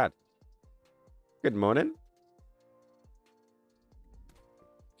not actually bad. Good morning.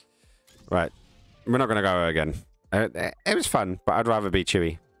 Right. We're not going to go again. It was fun, but I'd rather be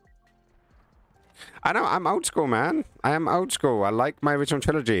Chewie. I know, I'm old school, man. I am old school. I like my original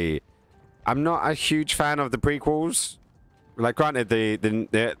trilogy. I'm not a huge fan of the prequels. Like, granted,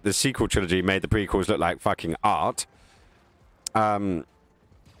 the sequel trilogy made the prequels look like fucking art. But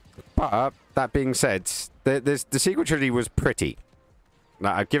that being said, the sequel trilogy was pretty.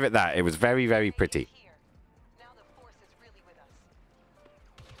 Like, I give it that. It was very, very pretty. Now the Force is really with us.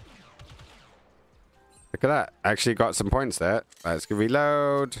 Look at that. Actually got some points there. Let's go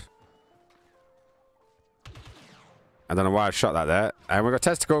reload. I don't know why I shot that there. And we got a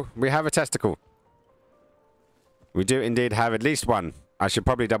testicle. We have a testicle. We do indeed have at least one. I should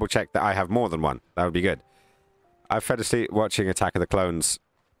probably double check that I have more than one. That would be good. I fell asleep watching Attack of the Clones.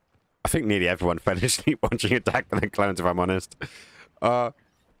 I think nearly everyone fell asleep watching Attack of the Clones, if I'm honest. But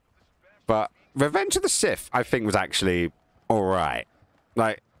Revenge of the Sith, I think, was actually alright.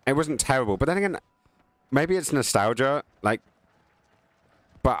 Like, it wasn't terrible. But then again, maybe it's nostalgia. Like,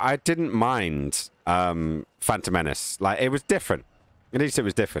 but I didn't mind Phantom Menace. Like, it was different. At least it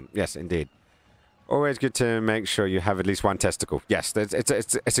was different. Yes, indeed. Always good to make sure you have at least one testicle. Yes,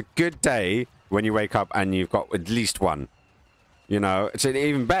 it's a good day when you wake up and you've got at least one. You know, it's an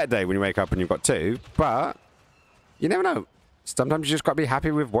even better day when you wake up and you've got two. But you never know. Sometimes you just got to be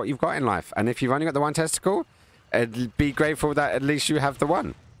happy with what you've got in life. And if you've only got the one testicle, be grateful that at least you have the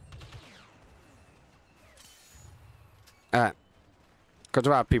one. Because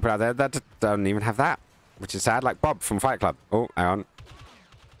there are people out there that don't even have that, which is sad, like Bob from Fight Club. Oh, hang on.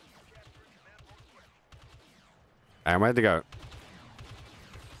 And where'd they go?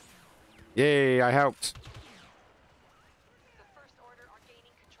 Yay, I helped. The First Order are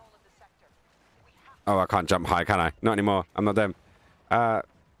gaining control of the sector. We have Oh, I can't jump high, can I? Not anymore. I'm not them. But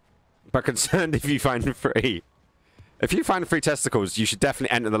concerned if you find free. If you find free testicles, you should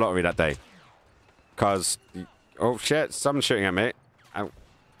definitely enter the lottery that day. Because... Oh, shit. Someone's shooting at me. Ow.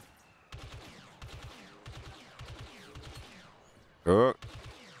 Oh.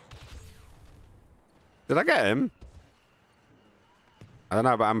 Did I get him? I don't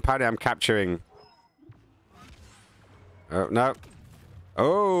know, but apparently I'm capturing... Oh, no.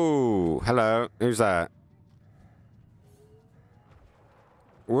 Oh, hello. Who's that?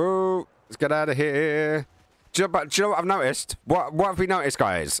 Whoa. Let's get out of here. Do you know what I've noticed? What have we noticed,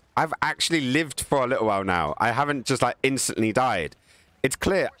 guys? I've actually lived for a little while now. I haven't just, like, instantly died. It's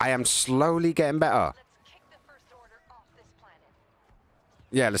clear I am slowly getting better. Let's kick the First Order off this planet.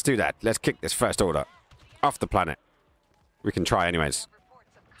 Yeah, let's do that. Let's kick this First Order off the planet. We can try anyways. Reports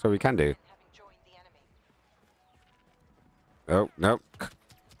of So we can do. having joined the enemy. Oh, no.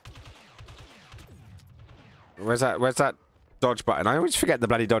 Where's that dodge button? I always forget the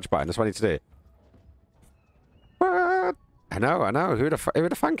bloody dodge button. That's what I need to do. What? I know. Who'd have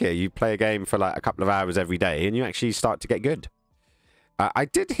thunk it? You play a game for like a couple of hours every day and you actually start to get good. I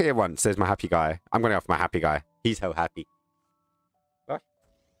did hear once, there's my happy guy. I'm going to go for my happy guy. He's so happy. What?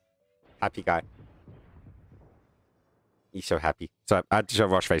 Happy guy. He's so happy. So I had to show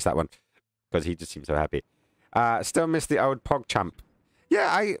Rosh face that one. Because he just seems so happy. Still miss the old PogChamp.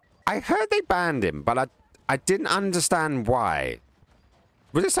 Yeah, I heard they banned him, but I didn't understand why.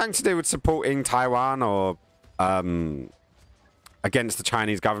 Was it something to do with supporting Taiwan or against the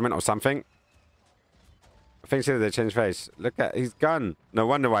Chinese government or something? I think so, they changed face. Look at his gun. No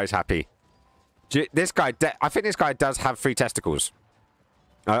wonder why he's happy. This guy, I think this guy does have 3 testicles.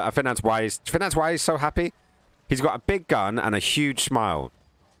 I think that's why he's so happy. He's got a big gun and a huge smile.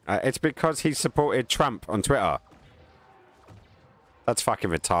 It's because he supported Trump on Twitter. That's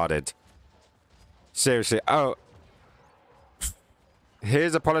fucking retarded. Seriously. Oh.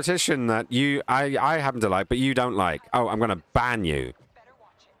 Here's a politician that I happen to like, but you don't like. Oh, I'm going to ban you. Better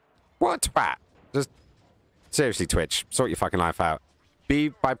watch it. What a twat. Just seriously, Twitch. Sort your fucking life out. Be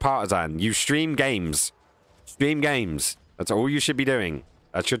bipartisan. You stream games. Stream games. That's all you should be doing.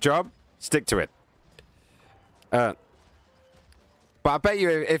 That's your job. Stick to it. But I bet you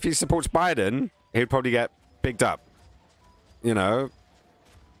if he supports Biden, he'd probably get picked up. You know?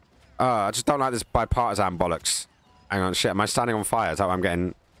 I just don't like this bipartisan bollocks. Hang on, shit. Am I standing on fire? Is that what I'm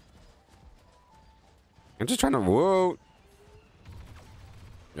getting? I'm just trying to... Whoa.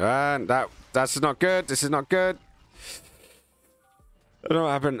 And that's not good. This is not good. I don't know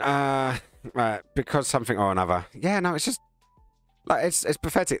what happened. Right, because something or another. Yeah, no, it's just... Like, it's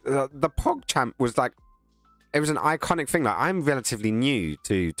pathetic. The PogChamp was like... It was an iconic thing. Like, I'm relatively new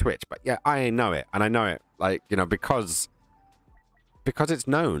to Twitch, but yeah, I know it. And I know it, like, you know, because it's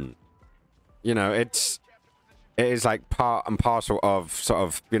known. You know, it is like part and parcel of sort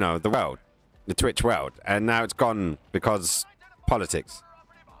of, you know, the world. The Twitch world. And now it's gone because politics.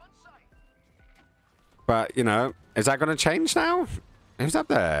 But, you know, is that going to change now? Who's up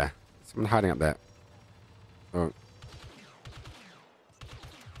there? Someone hiding up there. Oh.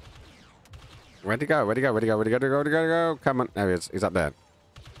 Where'd he go? Where'd he go? Where'd he go? Where'd he go? Where'd he go? Come on. There he is. He's up there.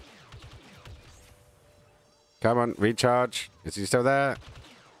 Come on. Recharge. Is he still there?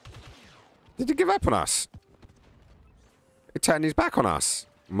 Did he give up on us? He turned his back on us.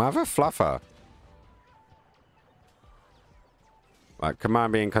 Mother fluffer. Like,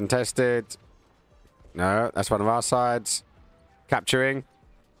 command being contested. No, that's one of our sides. Capturing.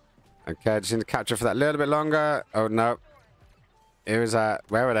 Okay, just need to capture for that little bit longer. Oh, no. Here is that.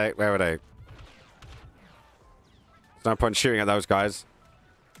 Where were they? Where were they? There's no point shooting at those guys.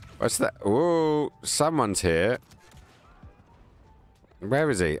 What's that? Ooh, someone's here.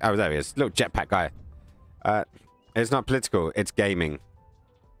 Where is he? Oh, there he is. Little jetpack guy. It's not political. It's gaming.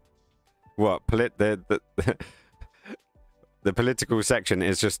 What? The political section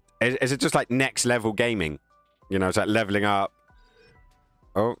is just... Is it just like next level gaming? You know, it's like leveling up.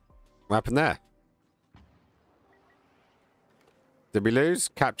 Oh, what happened there? Did we lose?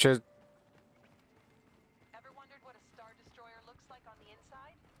 Captured. Ever wondered what a Star Destroyer looks like on the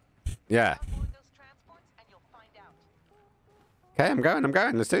inside? Yeah. Onboard those transports and you'll find out. Okay, I'm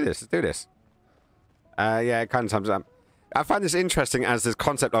going. Let's do this. Let's do this. Yeah, it kind of sums up. I find this interesting as this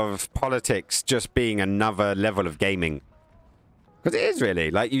concept of politics just being another level of gaming. Because it is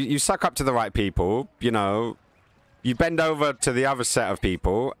really. Like, you suck up to the right people, you know. You bend over to the other set of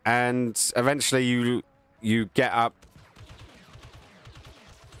people, and eventually you get up.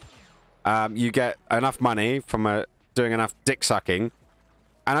 You get enough money from doing enough dick sucking.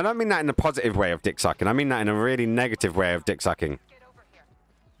 And I don't mean that in a positive way of dick sucking. I mean that in a really negative way of dick sucking. Get over here.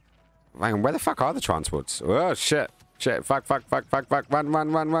 Hang on, where the fuck are the transports? Oh, shit. Shit. Fuck. Run.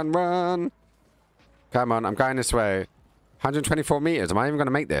 Come on, I'm going this way. 124 meters. Am I even going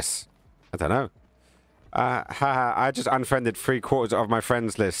to make this? I don't know. I just unfriended 3/4 of my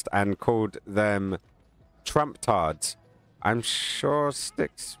friends list and called them Trump tards. I'm sure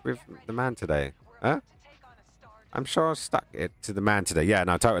sticks with the man today. Huh? To take on a Star I'm sure stuck it to the man today. Yeah,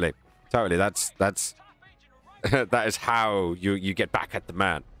 no, totally. That's that is how you get back at the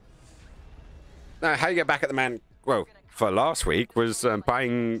man. No, how you get back at the man, well, for last week was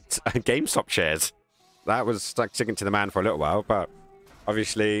buying GameStop shares. That was stuck sticking to the man for a little while, but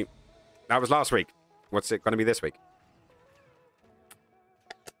obviously that was last week. What's it going to be this week?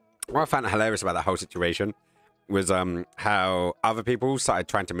 What I found hilarious about that whole situation was how other people started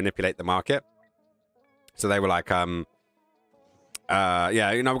trying to manipulate the market. So they were like,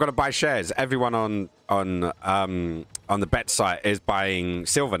 yeah, you know, we've got to buy shares. Everyone on the bet site is buying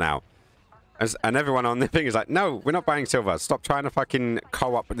silver now. And everyone on the thing is like, no, we're not buying silver. Stop trying to fucking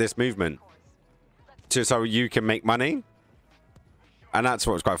co-op this movement so you can make money. And that's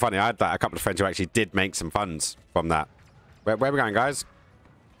what was quite funny. I had a couple of friends who actually did make some funds from that. Where are we going, guys?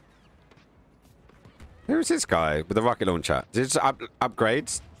 Who's this guy with the rocket launcher? Is it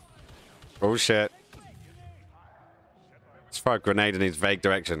upgrades? Oh, shit. Let's fire a grenade in his vague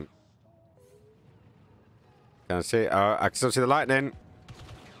direction. Can I see? Oh, I can still see the lightning.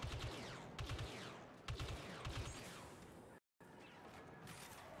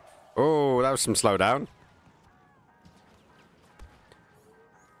 Oh, that was some slowdown.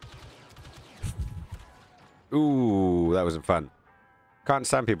 Ooh, that wasn't fun. Can't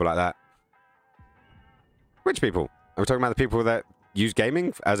stand people like that. Which people? Are we talking about the people that use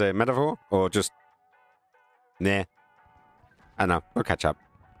gaming as a metaphor? Or just... Nah. I don't know. We'll catch up.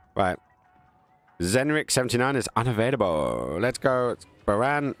 Right. Zenric79 is unavailable. Let's go.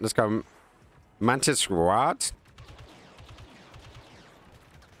 Baran. Let's go. Mantis Rod.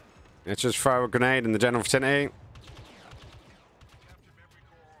 Let's just throw a grenade in the general vicinity.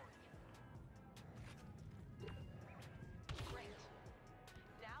 Great.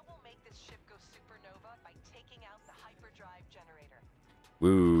 Now we'll make this ship go supernova by taking out the hyperdrive generator.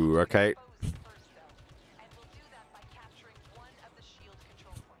 Ooh, okay. First, though, and we'll do that by capturing one of the shield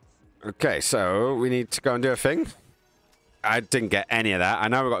control points. Okay, so we need to go and do a thing. I didn't get any of that. I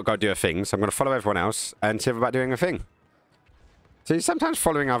know we've got to go do a thing, so I'm going to follow everyone else and see about doing a thing. See, sometimes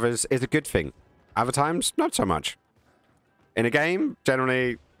following others is a good thing. Other times, not so much. In a game,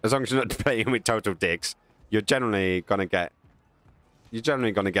 generally, as long as you're not playing with total dicks, you're generally going to get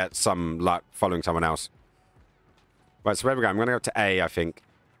some luck following someone else. Right, so where we go? I'm going to go to A, I think.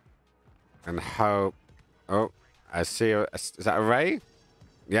 And hope... Oh, I see... Is that a Rey?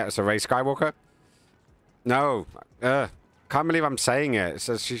 Yeah, it's a Rey Skywalker. No. Can't believe I'm saying it.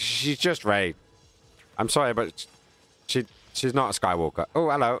 So she's just Rey. I'm sorry, but she's not a Skywalker. Oh,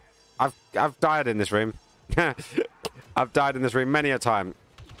 hello. I've died in this room. I've died in this room many a time.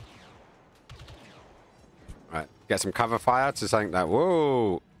 Right, get some cover fire to something that...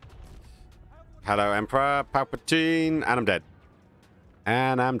 Whoa. Hello, Emperor Palpatine. And I'm dead.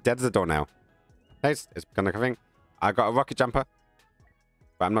 And I'm dead as a door now. Nice. It's kind of a thing. I got a rocket jumper.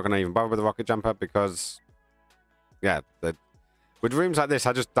 But I'm not going to even bother with the rocket jumper because... Yeah, with rooms like this,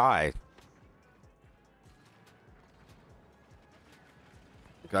 I just die.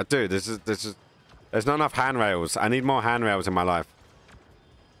 I do. This is. There's not enough handrails. I need more handrails in my life.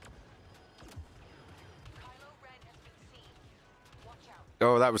 Kylo Ren has been seen. Watch out.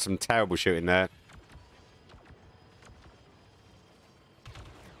 Oh, that was some terrible shooting there.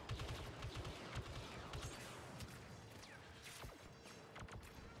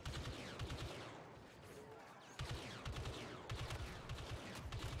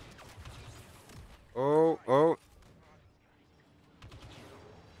 Oh.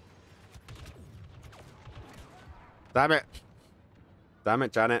 Damn it. Damn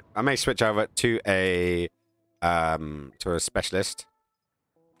it, Janet. I may switch over to a specialist.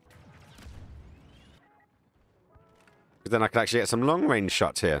 Because then I could actually get some long-range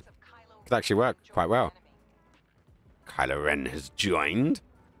shots here. Could actually work quite well. Kylo Ren has joined.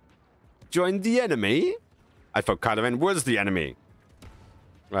 Joined the enemy? I thought Kylo Ren was the enemy.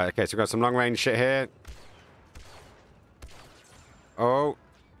 Right, okay, so we've got some long-range shit here. Oh.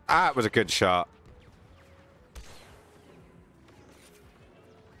 That was a good shot.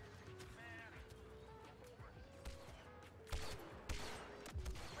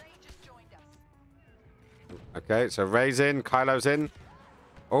 Rey just joined us. Okay, so Rey's in, Kylo's in.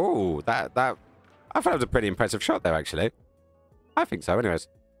 Oh, that I thought it was a pretty impressive shot there, actually. I think so, anyways.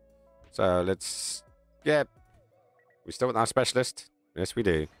 So let's... Yeah. We still want our specialist. Yes, we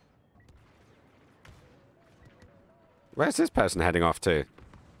do. Where's this person heading off to?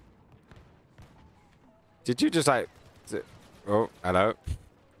 Did you just like... Oh, hello.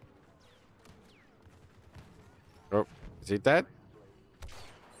 Oh, is he dead?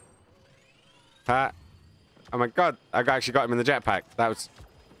 Ha. Oh my god, I actually got him in the jetpack. That was...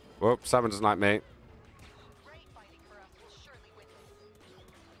 Whoop, someone doesn't like me. Rey fighting for us will surely win this.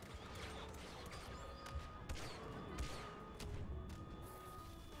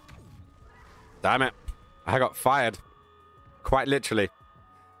 Damn it. I got fired. Quite literally.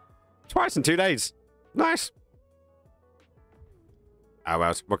 Twice in 2 days. Nice. Oh,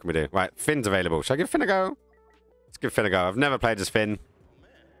 well, what can we do? Right, Finn's available. Should I give Finn a go? Let's give Finn a go. I've never played as Finn.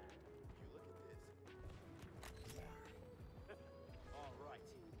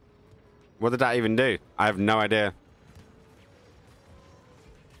 What did that even do? I have no idea.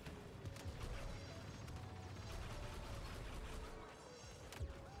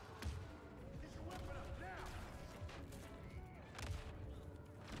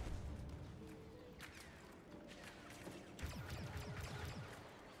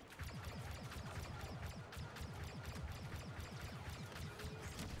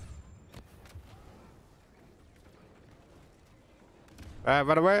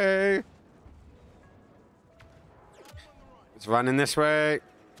 Run away! It's running this way.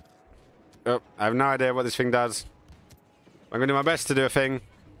 Oh, I have no idea what this thing does. I'm going to do my best to do a thing.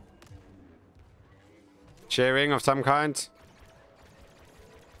 Cheering of some kind.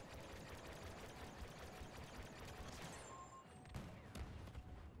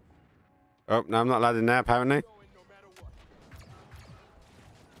 Oh, no, I'm not allowed in there, apparently.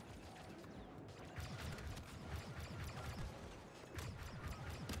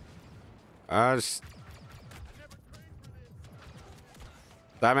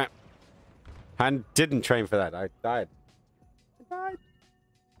 Damn it. I didn't train for that. I died. I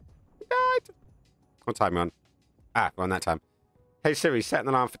died. What time are we on? Ah, we're on that time. Hey Siri, set an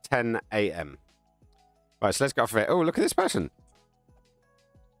alarm for 10 a.m. Right, so let's go for it. Oh, look at this person.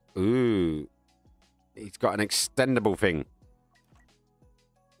 Ooh. He's got an extendable thing.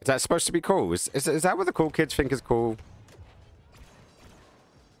 Is that supposed to be cool? Is that what the cool kids think is cool?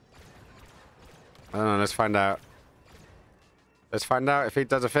 I don't know. Let's find out. Let's find out if he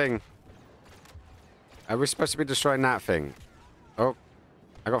does a thing. Are we supposed to be destroying that thing? Oh,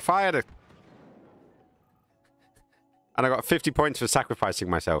 I got fired. And I got 50 points for sacrificing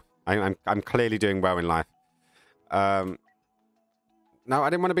myself. I'm clearly doing well in life. No, I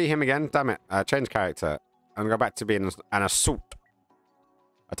didn't want to be him again. Damn it. Change character. I'm going to go back to being an assault.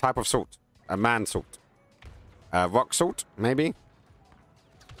 A type of salt. A man salt. Rock salt, maybe? You're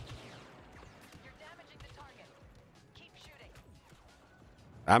damaging the target. Keep shooting.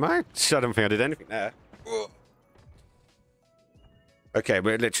 Am I? I don't think I did anything there. Okay,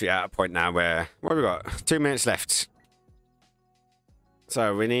 we're literally at a point now where... What have we got? 2 minutes left.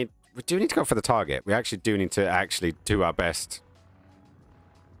 So we do need to go for the target. We actually do need to actually do our best.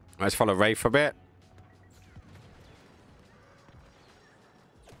 Let's follow Ray for a bit.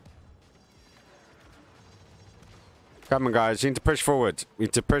 Come on, guys. You need to push forward. We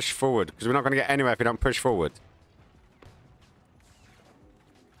need to push forward because we're not going to get anywhere if we don't push forward.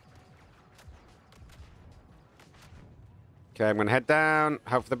 Okay, I'm going to head down.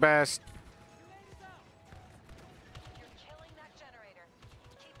 Hope for the best. You're killing that generator.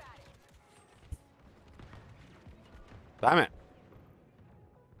 Keep at it. Damn it.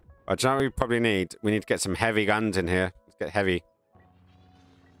 Oh, do you know what we probably need? We need to get some heavy guns in here. Let's get heavy.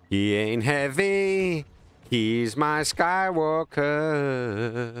 He ain't heavy. He's my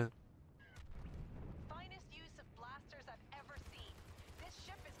Skywalker. Finest use of blasters I've ever seen. This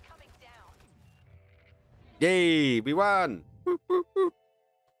ship is coming down. Yay, we won. Woo, woo, woo.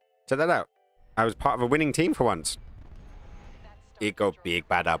 Check that out. I was part of a winning team for once. That Star It go Destroyer big, is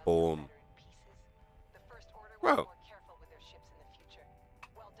bada, now boom. shattered in pieces. The First Order will Whoa. be more careful with their ships in the future.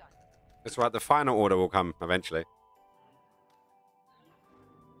 Well done. That's right, the final order will come eventually.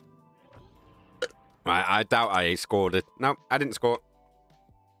 Right, I doubt I scored it. No, I didn't score.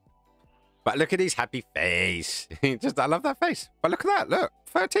 But look at his happy face. I love that face. But look at that. Look,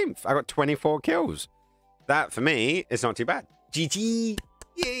 13th. I got 24 kills. That, for me, is not too bad. GG.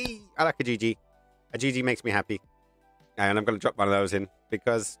 Yay. I like a GG. A GG makes me happy. And I'm going to drop one of those in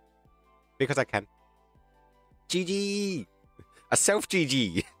because I can. GG. A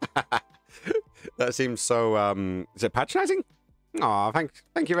self-GG. That seems so, is it patronizing? Aw,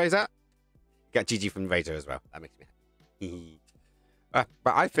 thank you, Razor. Got GG from Razor as well. That makes me happy.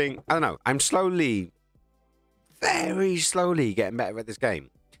 But I think, I don't know, I'm slowly, very slowly getting better at this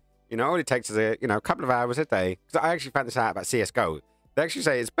game. You know, all it takes is a couple of hours a day. Because I actually found this out about CSGO. They actually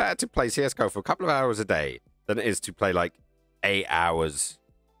say it's better to play CSGO for a couple of hours a day than it is to play like 8 hours,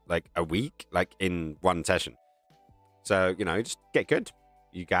 like a week, like in one session. So, you know, just get good.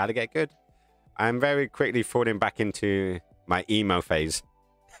 You gotta get good. I'm very quickly falling back into my emo phase.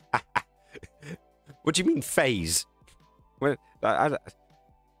 What do you mean phase? Well,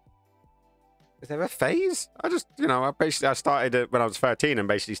 is there a phase? I just, I started it when I was 13 and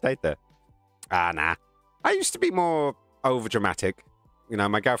basically stayed there. Nah. I used to be more over dramatic. You know,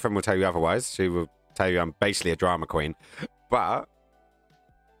 my girlfriend will tell you otherwise. She will tell you I'm basically a drama queen. But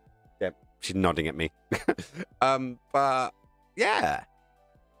yeah, she's nodding at me. But yeah.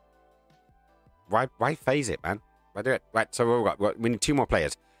 Why phase it, man? Why do it? Right, so we need 2 more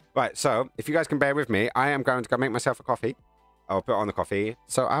players. Right, so if you guys can bear with me, I am going to go make myself a coffee. I'll put on the coffee.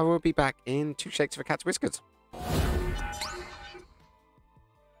 So I will be back in 2 shakes of a cat's whiskers.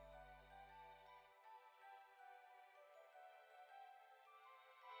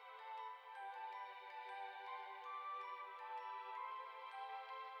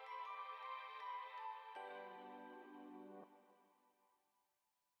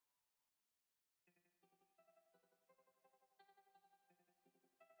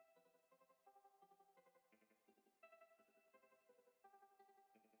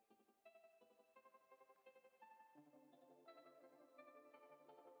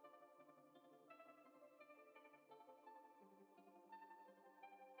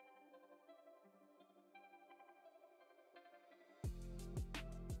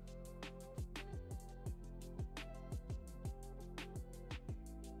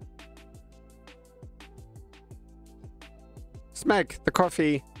 Smeg, the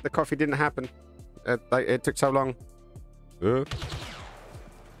coffee didn't happen. It took so long. The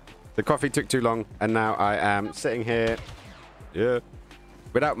coffee took too long, and now I am sitting here,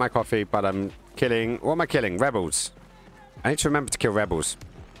 without my coffee, but I'm killing. What am I killing? Rebels. I need to remember to kill rebels,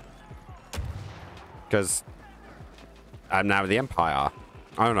 because I'm now the Empire.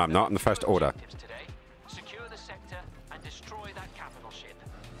 Oh no, I'm not. I'm the First Order. Today. Secure the sector and destroy that capital ship.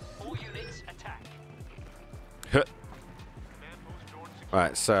 All units attack.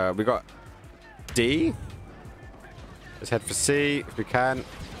 Right, so we got D. Let's head for C if we can.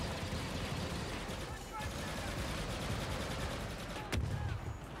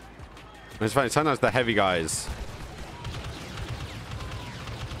 It's funny, sometimes the heavy guys.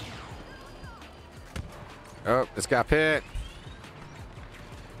 Oh, let's get up here.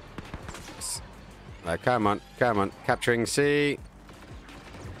 Come on, come on. Capturing C.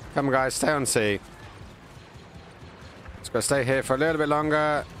 Come on, guys, stay on C. Just gotta stay here for a little bit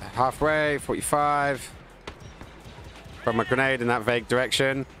longer. Halfway, 45. From a grenade in that vague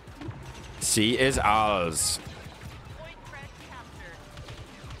direction. C is ours.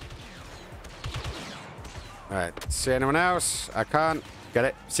 Alright, see anyone else? I can't get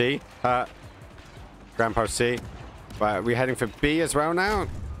it. C. Ground post C. But we're heading for B as well now.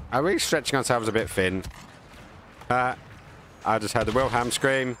 Are we stretching ourselves a bit thin? I just heard the Wilhelm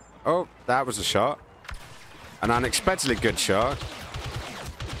scream. Oh, that was a shot. An unexpectedly good shot.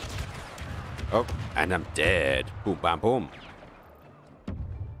 Oh, and I'm dead. Boom, bam, boom.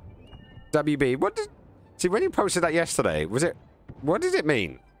 WB. What did... See, when you posted that yesterday, was it... What did it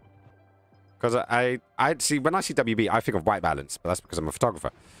mean? Because I see, when I see WB, I think of white balance, but that's because I'm a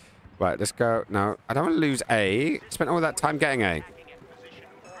photographer. Right, let's go. No, I don't want to lose A. Spent all that time getting A.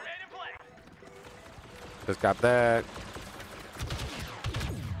 Let's go up there.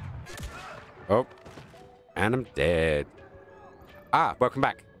 Oh. And I'm dead. Ah, welcome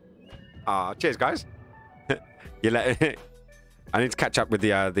back. Ah, cheers, guys. You let... I need to catch up with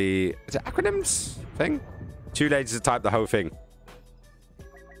the is it acronyms thing? 2 ladies to type the whole thing.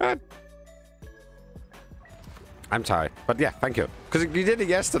 I'm tired. But yeah, thank you. Because you did it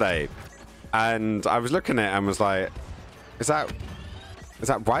yesterday. And I was looking at it and was like, is that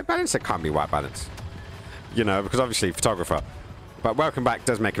white balance? It can't be white balance. You know, because obviously photographer. But welcome back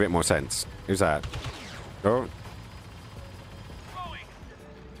does make a bit more sense. Who's that? Oh.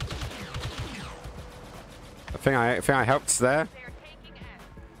 I think I helped there.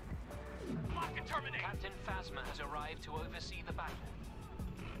 Captain Phasma has arrived to oversee the battle.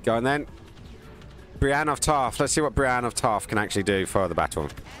 Go on then. Brienne of Tarth. Let's see what Brienne of Tarth can actually do for the battle.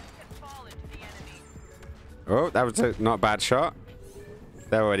 Oh, that was not a bad shot.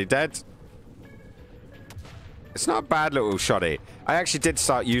 They're already dead. It's not a bad little shotty. I actually did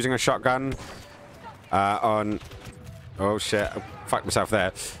start using a shotgun on... Oh, shit. I fucked myself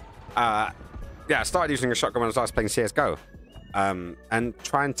there. Yeah, I started using a shotgun when I was playing CSGO. And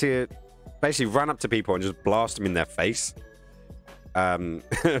trying to basically run up to people and just blast them in their face.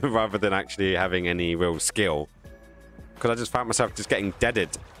 Rather than actually having any real skill. Because I just found myself just getting deaded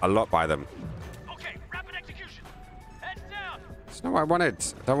a lot by them. Okay, rapid execution. Heads down. That's not what I wanted.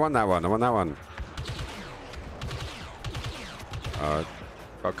 I don't want that one. I want that one. Got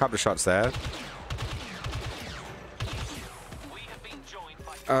a couple of shots there.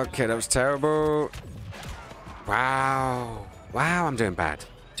 Okay, that was terrible. Wow. Wow, I'm doing bad.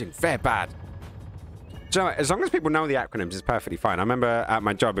 Doing very bad. Do you know what? As long as people know the acronyms, it's perfectly fine. I remember at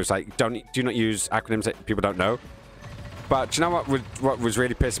my job, it was like, do not use acronyms that people don't know. But do you know what was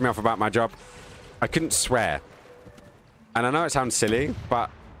really pissing me off about my job? I couldn't swear. And I know it sounds silly, but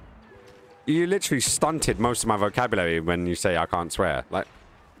you literally stunted most of my vocabulary when you say I can't swear. Like,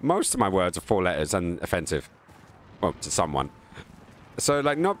 most of my words are 4 letters and offensive. Well, to someone. So,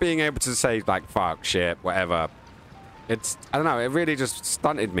 like, not being able to say, like, fuck, shit, whatever. It's, I don't know, it really just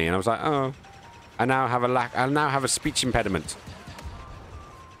stunted me. And I was like, oh, I now have a speech impediment.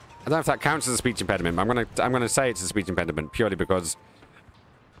 I don't know if that counts as a speech impediment, but I'm gonna say it's a speech impediment purely because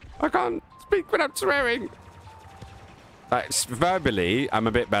I can't speak without swearing. Like, verbally, I'm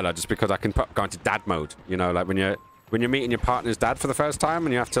a bit better just because I can go into dad mode. You know, like when you're meeting your partner's dad for the first time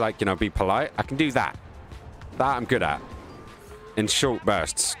and you have to, like, you know, be polite. I can do that. That I'm good at. In short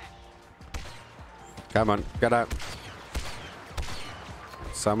bursts. Come on, get out.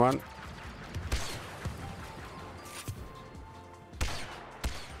 Someone.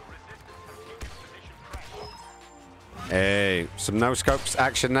 Hey, some no-scopes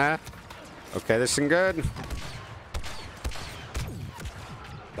action there. Okay, this is good.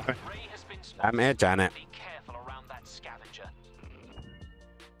 I'm here, Janet. Be careful around that scavenger.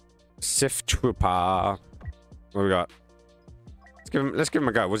 Sith Trooper. What we got? Let's give him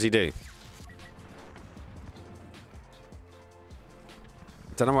a go. What does he do?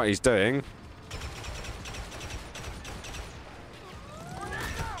 Don't know what he's doing.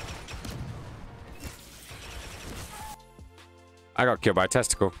 I got killed by a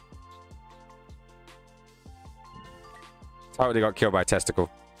testicle. Totally got killed by a testicle.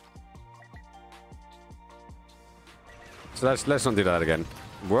 So let's not do that again.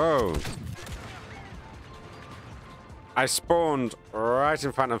 Whoa. I spawned right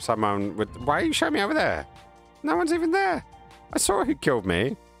in front of someone with... Why are you showing me over there? No one's even there. I saw who killed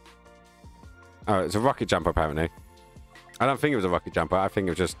me. Oh, it's a rocket jumper, apparently. I don't think it was a rocket jumper. I think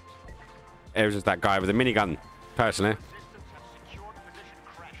it was just it was just that guy with a minigun, personally.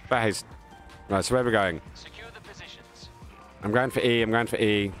 But he's... Right, so where are we going? Secure the positions. I'm going for E, I'm going for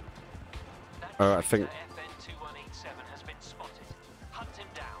E. That Oh, I think... FN2187 has been spotted. Hunt him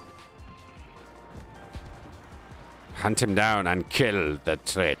down. Hunt him down and kill the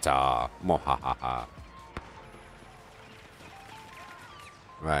traitor. Mohahaha.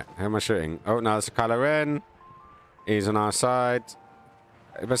 Right, who am I shooting? Oh, no, it's Kylo Ren. He's on our side.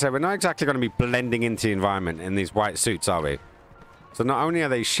 But I say, we're not exactly going to be blending into the environment in these white suits, are we? So not only are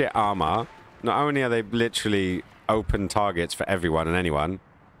they shit armor, not only are they literally open targets for everyone and anyone.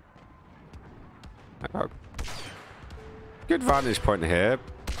 I've got a good vantage point here.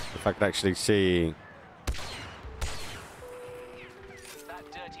 If I could actually see... That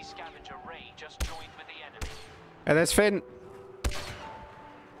dirty scavenger Ray just joined with the enemy. Hey, there's Finn.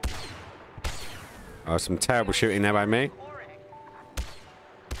 Oh, some terrible shooting there by me.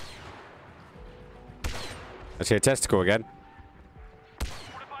 I see a testicle again.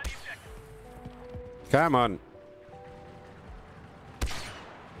 Come on.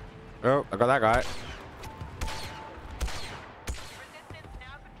 Oh, I got that guy. Resistance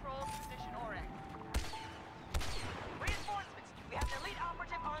now controls position Oryx. Reinforcements. We have an elite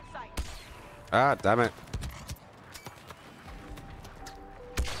operative on site. Ah, damn it.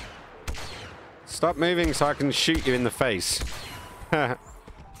 Stop moving so I can shoot you in the face. I'd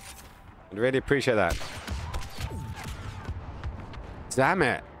really appreciate that. Damn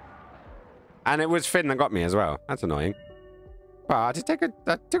it. And it was Finn that got me as well. That's annoying. But I did take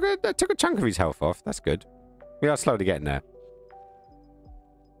that took a chunk of his health off. That's good. We are slowly getting there.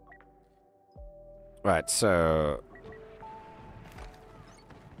 Right, so...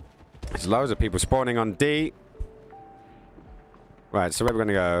 There's loads of people spawning on D. Right, so where we're going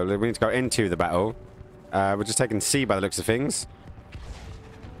to go? We need to go into the battle. We're just taking C by the looks of things.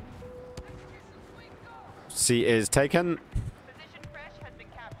 C is taken. Position fresh has been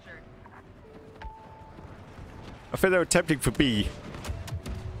captured. I think they were attempting for B.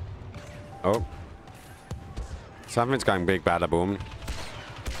 Oh. Something's going big, bada boom.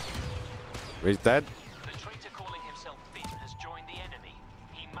 He's dead. The traitor calling himself Finn has joined the enemy.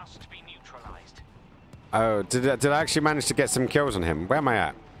 He must be neutralized. Oh, did I actually manage to get some kills on him? Where am I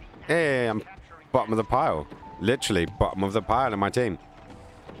at? Hey, I'm bottom of the pile. Literally bottom of the pile in my team.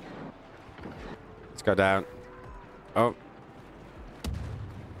 Let's go down. Oh.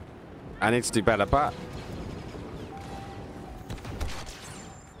 I need to do better, but...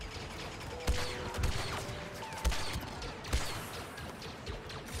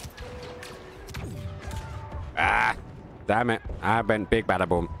 Ah! Damn it. I went big bada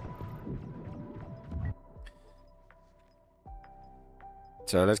boom.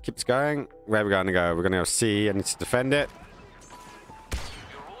 So let's keep this going. Where are we going to go? We're going to go C. I need to defend it.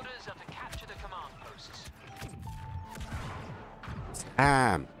 Your orders are to capture the command posts.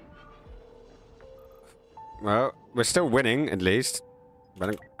 Damn. Well, we're still winning, at least.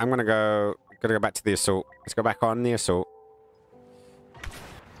 But I'm going to go back to the assault. Let's go back on the assault.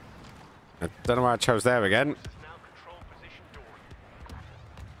 I don't know why I chose there again.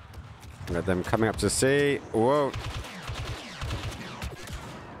 Got them coming up to C. Whoa.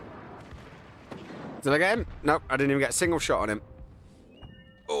 Did I get him? Nope, I didn't even get a single shot on him.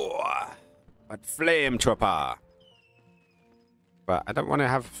 Oh, but flame trooper. But I don't want to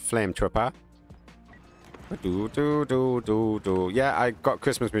have flame trooper. Do. Yeah, I got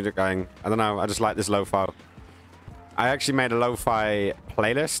Christmas music going. I don't know. I just like this lo-fi. I actually made a lo-fi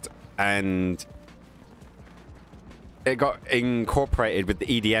playlist, and it got incorporated with the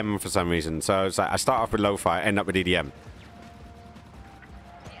EDM for some reason. So it's like I start off with lo-fi, end up with EDM.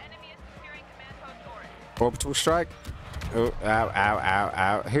 Orbital strike. Oh,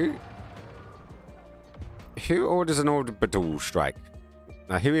 ow. Who orders an orbital strike?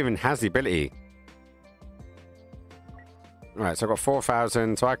 Now, who even has the ability? Right, so I've got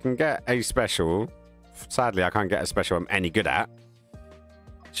 4,000, so I can get a special. Sadly, I can't get a special I'm any good at.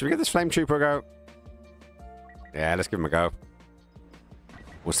 Should we give this flame trooper a go? Yeah, let's give him a go.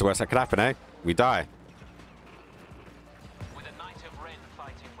 What's the worst that could happen, eh? We die. With a Knight of Ren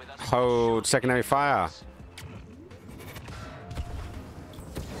fighting with us. Hold secondary fire.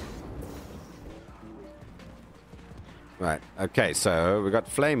 Right, okay, so we've got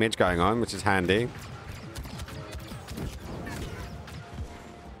flameage going on, which is handy.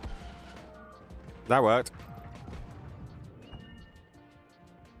 That worked.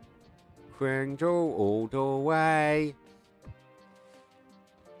 Quenjo all the way.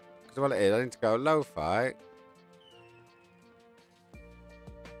 Because what it is, I need to go lo-fi.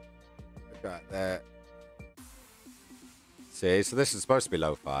 Got there. See, so this is supposed to be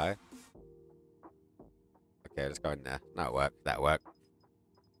lo-fi. Okay, let's go in there. That'll work. That'll work.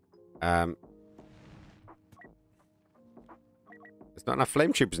 There's not enough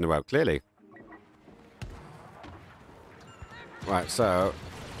flame troopers in the world, clearly. Right, so...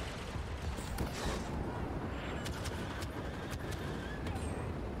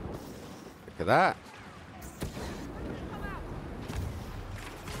 Look at that.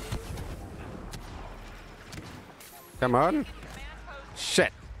 Come on.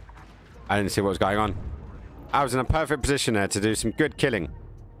 Shit. I didn't see what was going on. I was in a perfect position there to do some good killing.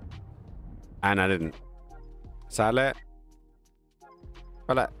 And I didn't. Sadly.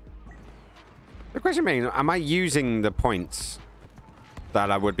 But the question being, am I using the points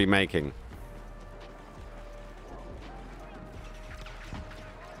that I would be making?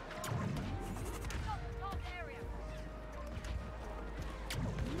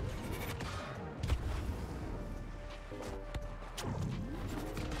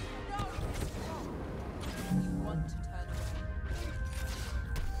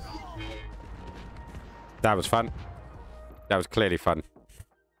 That was fun. That was clearly fun.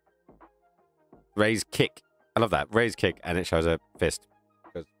 Ray's kick. I love that. Ray's kick, and it shows a fist.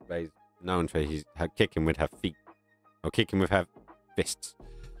 Because Ray's known for her kicking with her feet. Or kicking with her fists.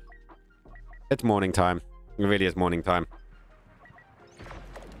 It's morning time. It really is morning time.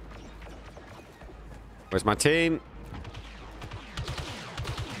 Where's my team?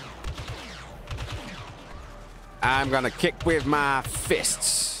 I'm gonna kick with my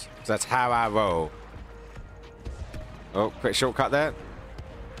fists. That's how I roll. Oh, quick shortcut there.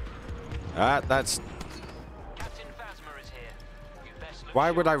 That's... Captain Phasma is here. You best look Why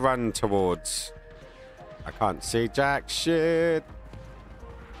to would I run towards... I can't see jack shit.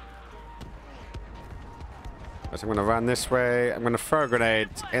 So I'm going to run this way. I'm going to throw a grenade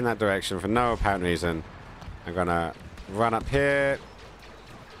in that direction for no apparent reason. I'm going to run up here.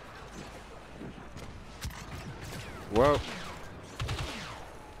 Whoa.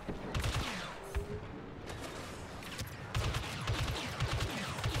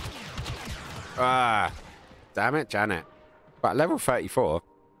 Ah, damn it, Janet. But level 34.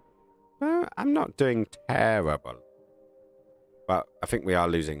 Well, I'm not doing terrible. But I think we are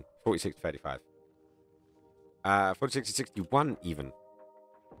losing. 46 to 35. 46 to 61 even.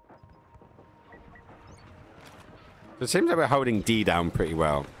 So it seems like we're holding D down pretty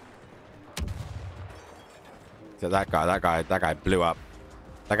well. So that guy blew up.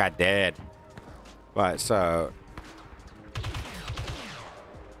 That guy dead. Right, so...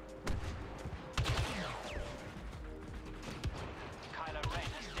 Kylo Ren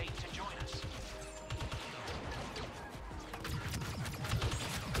has deigned to join us.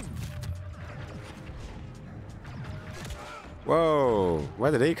 Whoa,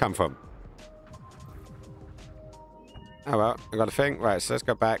 where did he come from? Oh well, I got a thing. Right, so let's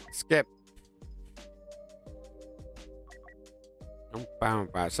go back. Skip. Oh, bam,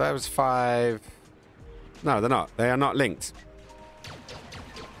 right, so that was 5. No, they're not. They are not linked.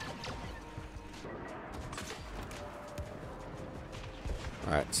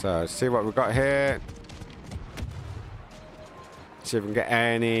 Right, so see what we've got here. See if we can get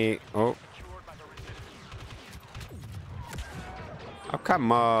any... Oh. Oh,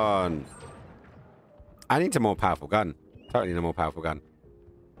 come on. I need a more powerful gun. Totally need a more powerful gun.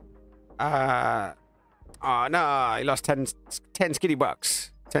 Oh, no. He lost 10 skinny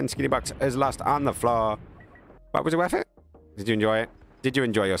bucks. 10 skinny bucks is lost on the floor. But was it worth it? Did you enjoy it? Did you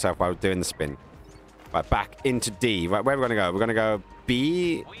enjoy yourself while doing the spin? Right, back into D. Right, where are we going to go? We're going to go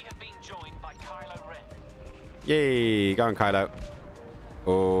B. We have been joined by Kylo Ren. Yay. Go on, Kylo.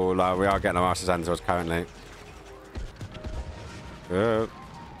 Oh, no, we are getting our asses handed to us currently. Good.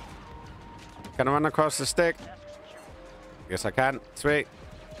 Can I run across the stick? Yes, I can. Sweet.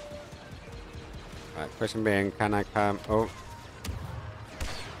 Right, question being, can I come? Oh.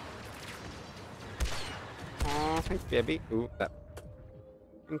 Oh, thanks, baby. Ooh, that.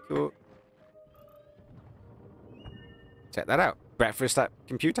 Thank you. Check that out. Breakfast at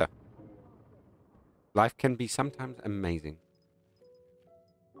computer. Life can be sometimes amazing.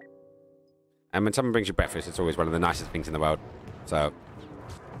 And when someone brings you breakfast, it's always one of the nicest things in the world. So.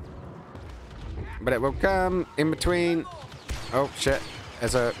 But it will come in between. Oh, shit.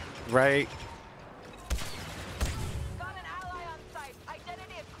 There's a Ray. Got an ally on site.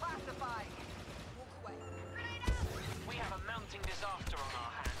 Identity is classified. Walk away. We have a mounting disaster on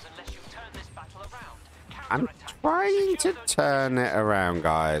our hands unless you turn this battle around. I'm Counterattack. trying to Secure those turn it around,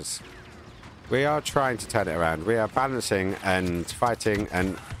 guys. We are trying to turn it around. We are balancing and fighting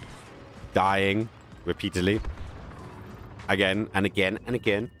and dying repeatedly. Again and again and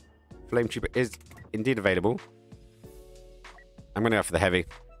again. Flame Trooper is indeed available. I'm going to go for the heavy.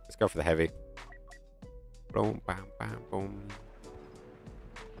 Let's go for the heavy. Boom, bam, bam, boom.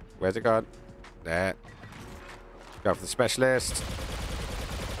 Where's it gone? There. Go for the specialist.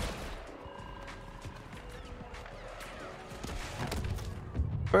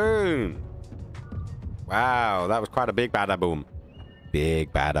 Boom. Wow, that was quite a big bada boom.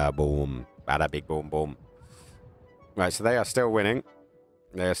 Big bada boom. Bada big boom boom. Right, so they are still winning.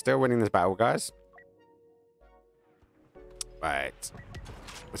 They are still winning this battle, guys. Right.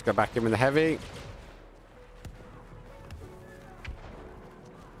 Let's go back in with the heavy.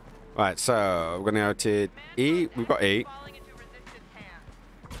 Right, so we're going to go to E. We've got E.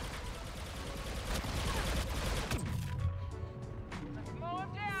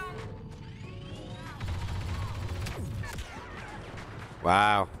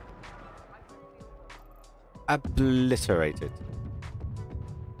 Wow. Obliterated.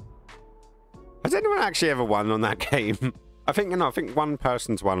 Has anyone actually ever won on that game? I think, I think one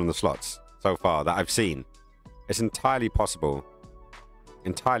person's won on the slots so far that I've seen. It's entirely possible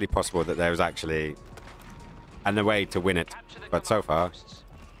that there is actually a way to win it. But so far...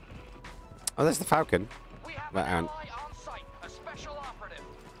 Oh, there's the Falcon. I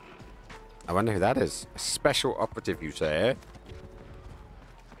wonder who that is. A special operative, you say?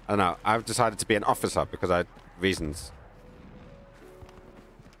 I don't know. I've decided to be an officer because I... reasons.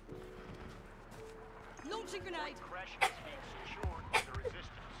 Launching grenade.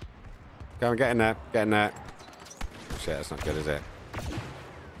 Go on, get in there. Get in there. Oh, shit, that's not good, is it?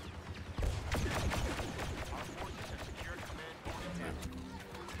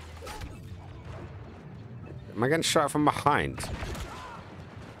 Am I getting shot from behind?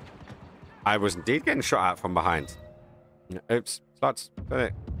 I was indeed getting shot at from behind. Oops. Slots.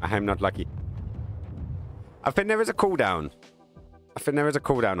 I am not lucky. I think there is a cooldown. I think there is a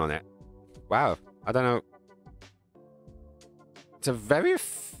cooldown on it. Wow. I don't know. It's a very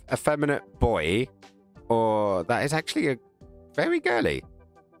effeminate boy. Or that is actually a very girly.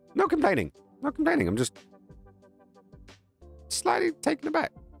 No complaining. Not complaining. I'm just slightly taken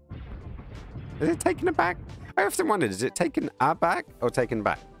aback. Is it taken aback? I often wondered, is it taken aback or taken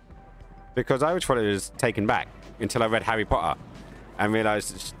back? Because I always thought it was taken back until I read Harry Potter and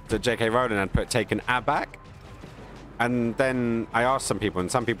realized that J.K. Rowling had put taken aback. And then I asked some people,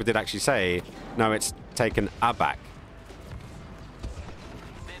 and some people did actually say, no, it's taken aback.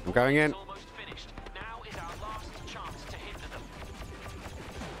 I'm going in.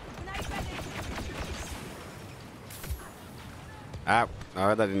 Ah,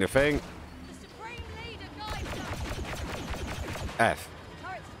 no, that didn't do a thing. F.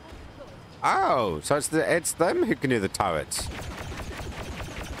 Oh, so it's them who can do the turrets.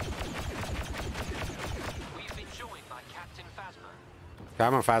 We've been joined by Captain Phasma.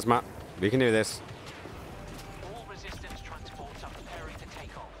 Come on, Phasma. We can do this. All resistance transports are preparing to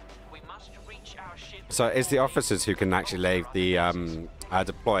take off. We must reach our ship. So it's the officers who can actually lay the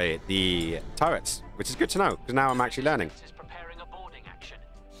deploy the turrets, which is good to know because now I'm actually learning. Is preparing a boarding action.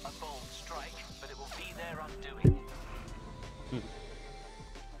 A bold strike, but it will be their undoing.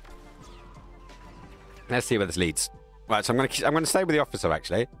 Let's see where this leads. Right, so I'm gonna stay with the officer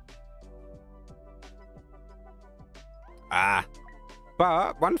actually. Ah,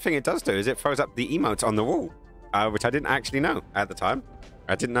 but one thing it does do is it throws up the emotes on the wall, which I didn't actually know at the time.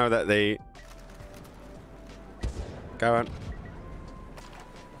 I didn't know that they. Go on.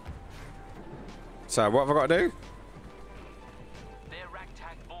 So what have I got to do? Their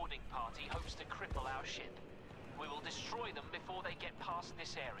ragtag boarding party hopes to cripple our ship. We will destroy them before they get past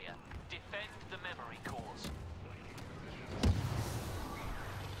this area. Defend the memory cores.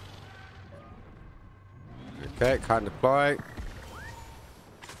 Okay, can't deploy.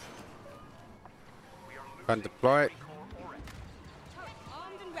 Can't deploy.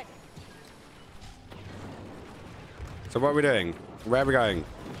 Armed and ready. So what are we doing? Where are we going?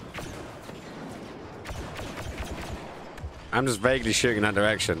 I'm just vaguely shooting in that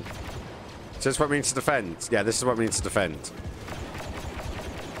direction. Is this what means to defend? Yeah, this is what means to defend.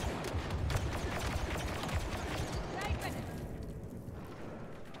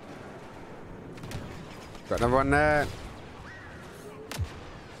 Got another one there.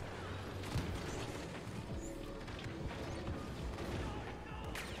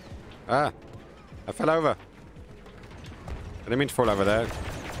 Ah, I fell over. I didn't mean to fall over there. We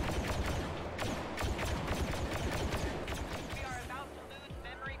are about to lose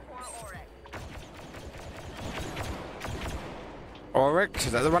memory core Auric. Auric,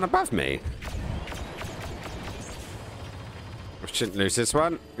 is that the one above me? We shouldn't lose this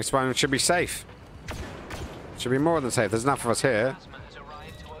one. This one should be safe. Should be more than safe. There's enough of us here. Phasma has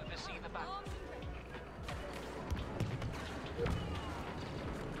arrived to oversee the battle.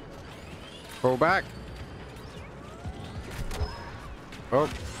 Pull back. Oh,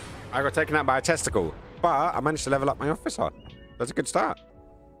 I got taken out by a testicle, but I managed to level up my officer. That's a good start.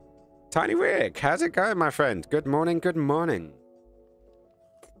 Tiny Rick, how's it going, my friend? Good morning, good morning.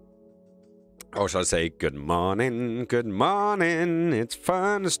 Or should I say, good morning, good morning. It's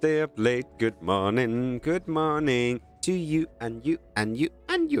fun to stay up late. Good morning to you and you and you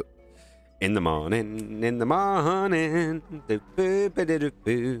and you. In the morning, in the morning.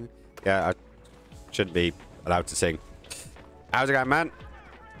 Yeah, I shouldn't be allowed to sing. How's it going, man?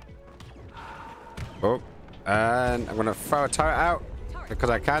 Oh, and I'm going to throw a turret out because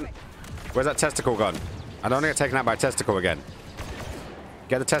I can. Where's that testicle gone? I don't want to get taken out by a testicle again.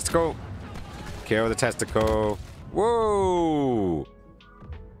 Get the testicle. Kill the testicle. Whoa!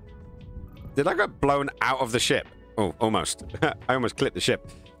 Did I get blown out of the ship? Oh, almost. I almost clipped the ship.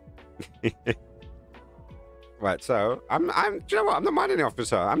 Right, so do you know what? I'm not minding the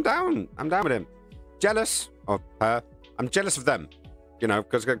officer. I'm down with him. Jealous of her. I'm jealous of them. You know,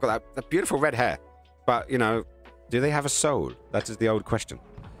 because they've got that beautiful red hair. But, you know, do they have a soul? That is the old question.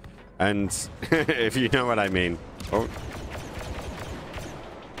 And if you know what I mean. Oh.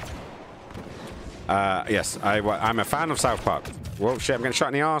 Yes, I'm a fan of South Park. Whoa, shit, I'm getting shot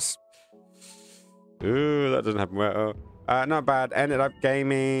in the arse. Ooh, that doesn't happen well. Not bad. Ended up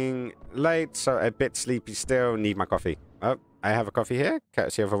gaming late, so a bit sleepy still. Need my coffee. Oh, I have a coffee here,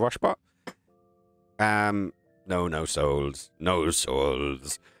 courtesy of a Washbot. No souls. No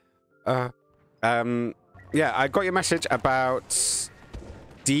souls. Yeah, I got your message about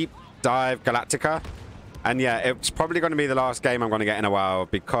Deep Dive Galactica. And yeah, it's probably going to be the last game I'm going to get in a while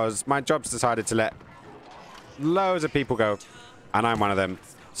because my job's decided to let loads of people go. And I'm one of them.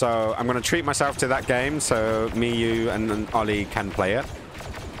 So I'm going to treat myself to that game so me, you, and Ollie can play it.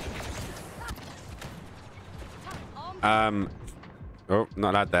 Oh,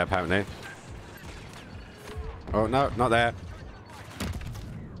 not allowed there apparently. Oh, no, not there.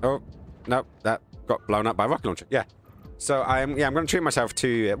 Oh, no, that got blown up by a rocket launcher. Yeah. So I'm going to treat myself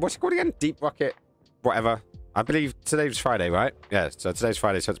to, what's it called again? Deep Rocket, whatever. I believe today's Friday, right? Yeah, so today's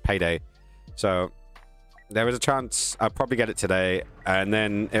Friday, so it's payday. So there is a chance I'll probably get it today, and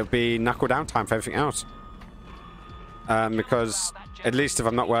then it'll be knuckle down time for everything else. Because at least if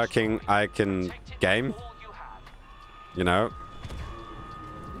I'm not working, I can game. You know?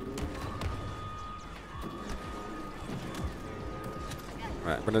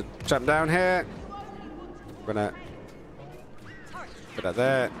 Right, I'm gonna jump down here. I'm gonna put that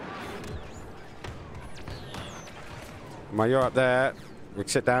there. While you're up there, we can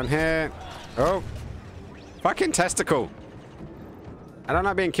sit down here. Oh, fucking testicle! I don't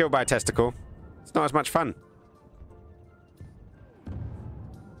like being killed by a testicle. It's not as much fun.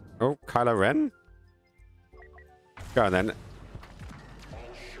 Oh, Kylo Ren. Go on then.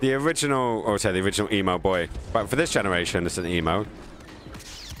 The original, or say the original emo boy, but for this generation, it's an emo.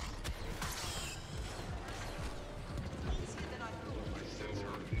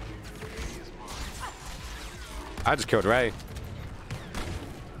 I just killed Ray.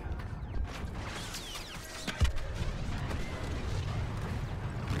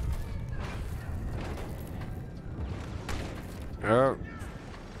 Oh.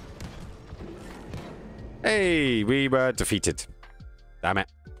 Hey, we were defeated. Damn it.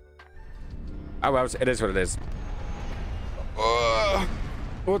 Oh well, it is what it is. Oh,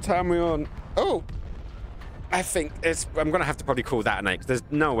 what time are we on? Oh, I think I'm going to have to probably call that a night, because there's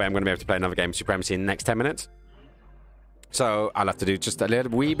no way I'm going to be able to play another game of Supremacy in the next 10 minutes. So I'll have to do just a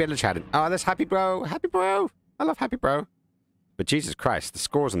little wee bit of chatting. Oh, there's Happy Bro. Happy Bro. I love Happy Bro. But Jesus Christ, the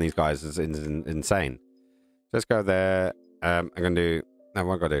scores on these guys is insane. Let's go there. I'm going to do... No,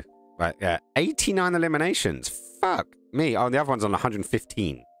 what am I going to do? Right, yeah. 89 eliminations. Fuck me. Oh, the other one's on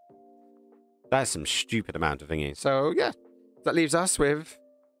 115. That's some stupid amount of thingy. So, yeah. That leaves us with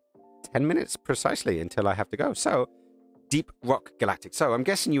 10 minutes precisely until I have to go. So, Deep Rock Galactic. So, I'm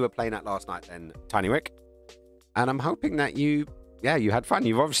guessing you were playing that last night then, Tiny Rick. And I'm hoping that you had fun.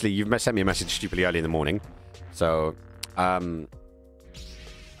 You've sent me a message stupidly early in the morning. So,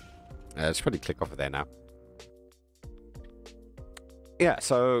 let's probably click off of there now. Yeah,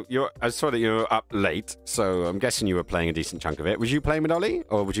 so I saw that you were up late, so I'm guessing you were playing a decent chunk of it. Was you playing with Ollie,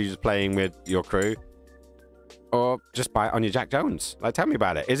 or was you just playing with your crew? Or just on your Jack Jones? Like, tell me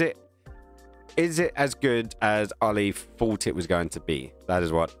about it. Is it as good as Ollie thought it was going to be? That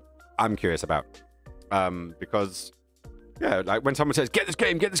is what I'm curious about. Because, yeah, like when someone says, get this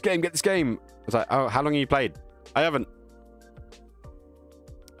game, it's like, oh, how long have you played? I haven't.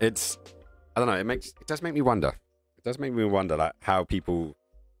 I don't know, it does make me wonder. It does make me wonder, like, how can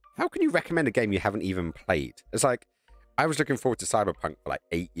you recommend a game you haven't even played? It's like, I was looking forward to Cyberpunk for like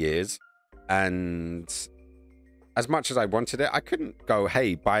 8 years, and as much as I wanted it, I couldn't go,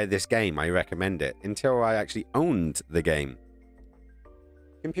 hey, buy this game, I recommend it, until I actually owned the game.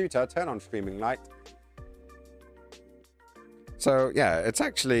 Computer, turn on streaming light. So yeah, it's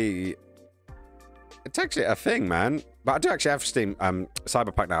actually a thing, man. But I do actually have Steam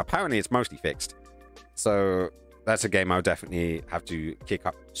Cyberpunk now. Apparently it's mostly fixed. So that's a game I'll definitely have to kick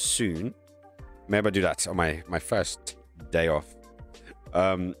up soon. Maybe I'll do that on my first day off.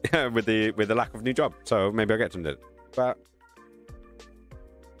 With the lack of new job. So maybe I'll get to it. But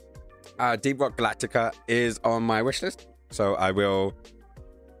Deep Rock Galactica is on my wish list. So I will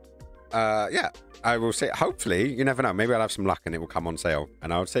I will say, hopefully, you never know, maybe I'll have some luck and it will come on sale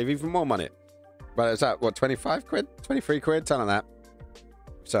and I'll save even more money. But it's at what, 25 quid, 23 quid, something like that.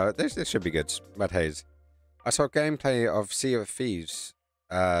 So this should be good. Red Haze. I saw gameplay of Sea of Thieves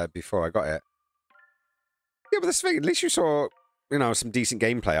before I got it. Yeah, but that's the thing, at least you saw, you know, some decent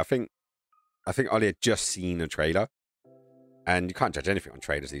gameplay. I think Ollie had just seen a trailer, and you can't judge anything on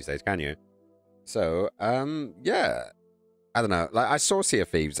trailers these days, can you? So, yeah, I don't know. Like, I saw Sea of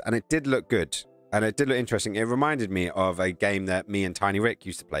Thieves, and it did look good, and it did look interesting. It reminded me of a game that me and Tiny Rick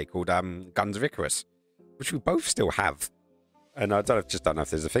used to play called Guns of Icarus, which we both still have, and I just don't know if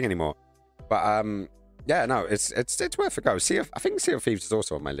there's a thing anymore. But yeah, no, it's worth a go. I think Sea of Thieves is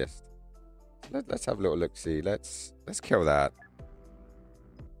also on my list. Let's have a little look. See, let's kill that.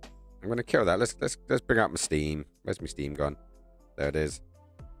 I'm gonna kill that. Let's bring out my Steam. Where's my Steam gone? There it is.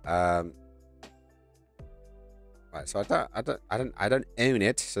 Right, so I don't own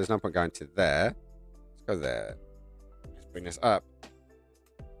it, so there's no point going to there. Let's go there. Let's bring this up.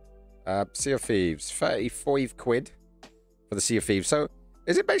 Sea of Thieves, 35 quid for the Sea of Thieves. So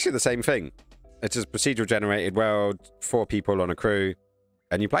is it basically the same thing? It's just procedural generated world, 4 people on a crew,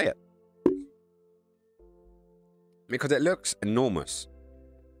 and you play it. Because it looks enormous.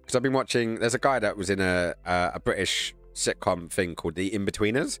 Because I've been watching, there's a guy that was in a British sitcom thing called The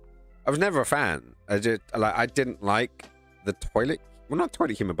In-Betweeners. I was never a fan. I didn't like the toilet, well, not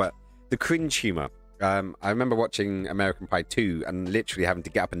toilet humor, but the cringe humor. I remember watching American Pie 2 and literally having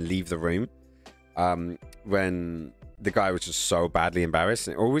to get up and leave the room when the guy was just so badly embarrassed.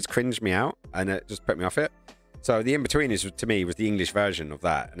 It always cringed me out, and it just put me off it. So The In-Betweeners, to me, was the English version of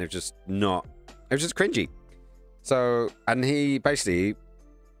that, and it was just cringy. So, and he basically,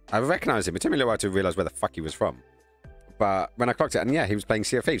 I recognized him. It took me a little while to realize where the fuck he was from. But when I clocked it, and yeah, he was playing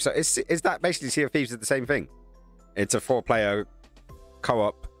Sea of Thieves. So is that basically Sea of Thieves is the same thing? It's a 4-player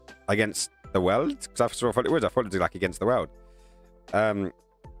co-op against the world? Because I thought it was. I thought it was like against the world. But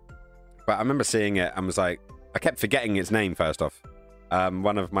I remember seeing it and was like, I kept forgetting its name first off.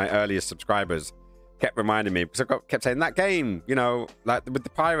 One of my earliest subscribers kept reminding me, because I kept saying that game, you know, like with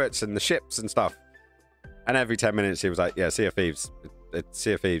the pirates and the ships and stuff. And every 10 minutes he was like, yeah, Sea of Thieves. It's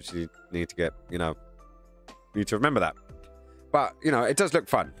Sea of Thieves. You need to get, you know, you need to remember that. But, you know, it does look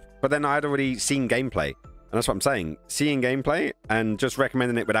fun. But then I'd already seen gameplay. And that's what I'm saying. Seeing gameplay and just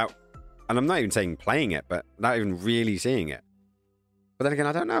recommending it without, and I'm not even saying playing it, but not even really seeing it. But then again,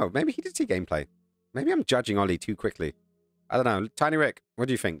 I don't know. Maybe he did see gameplay. Maybe I'm judging Ollie too quickly. I don't know. Tiny Rick, what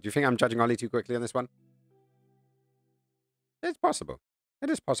do you think? Do you think I'm judging Ollie too quickly on this one? It's possible. It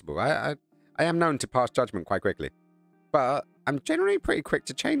is possible. I am known to pass judgment quite quickly. But I'm generally pretty quick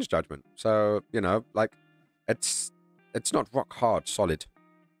to change judgment. So, you know, like, it's not rock hard solid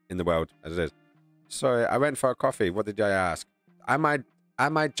in the world as it is. So I went for a coffee. What did I ask? Am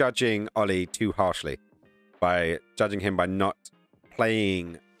I judging Ollie too harshly by judging him by not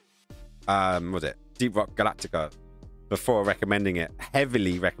playing was it Deep Rock Galactica before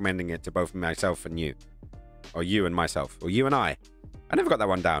heavily recommending it to both myself and you, or you and myself, or you and I never got that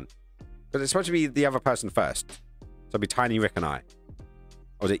one down because it's supposed to be the other person first, so it'd be Tiny Rick and I,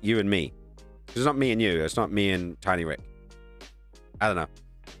 or is it you and me? It's not me and you, it's not me and Tiny Rick. I don't know.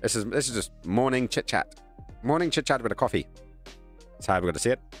 This is just morning chit chat with a coffee. That's how we're going to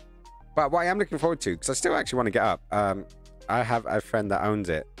see it. But what I am looking forward to, because I still actually want to get up, I have a friend that owns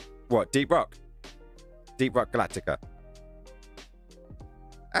it. What? Deep Rock Galactica.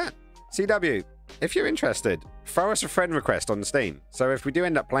 CW, if you're interested, throw us a friend request on Steam. So if we do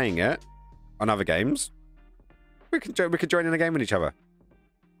end up playing it on other games, we could join in a game with each other.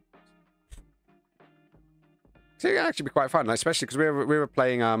 So it can actually be quite fun, like, especially because we were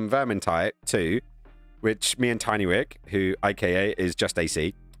playing Vermintide 2, which me and Tiny Rick, who IKA is just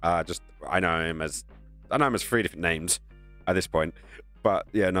AC. I know him as 3 different names at this point. But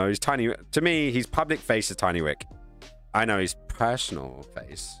yeah, no, he's Tiny. To me, his public face is Tiny Rick. I know his personal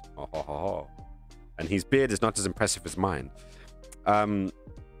face. And his beard is not as impressive as mine.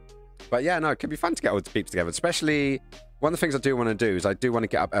 But yeah, no, it could be fun to get all the peeps together. Especially, one of the things I do want to do is I do want to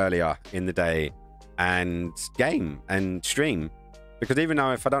get up earlier in the day and game and stream. Because even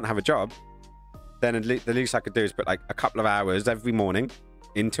though if I don't have a job, then the least I could do is put like a couple of hours every morning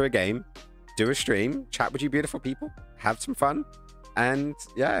into a game, do a stream, chat with you beautiful people, have some fun, and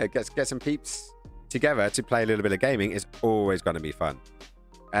yeah, get some peeps together to play a little bit of gaming is always going to be fun.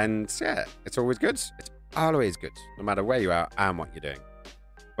 And yeah, it's always good. It's always good, no matter where you are and what you're doing.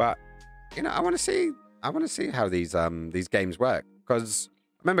 But you know, I want to see how these games work, because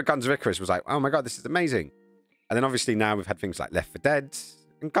I remember Guns of Icarus was like, oh my god, this is amazing. And then obviously now we've had things like Left 4 Dead,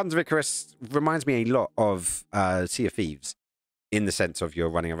 and Guns of Icarus reminds me a lot of Sea of Thieves, in the sense of you're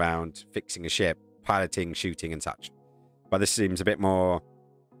running around, fixing a ship, piloting, shooting and such. But this seems a bit more,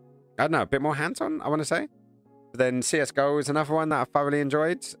 I don't know, a bit more hands-on, I want to say. But then CSGO is another one that I thoroughly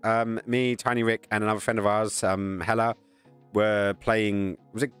enjoyed. Me, Tiny Rick, and another friend of ours, Hella, were playing,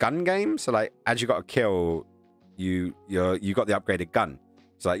 was it gun game? So like, as you got a kill, you got the upgraded gun.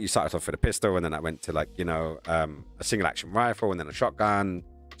 So like, you started off with a pistol, and then that went to like, you know, a single action rifle, and then a shotgun,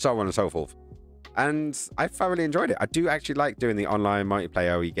 so on and so forth. And I thoroughly enjoyed it. I do actually like doing the online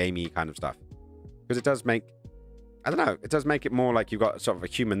multiplayer-y, gamey kind of stuff, because it does make, I don't know, it does make it more like you've got sort of a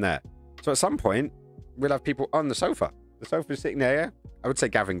human there. So at some point, we'll have people on the sofa. The sofa's sitting there. I would say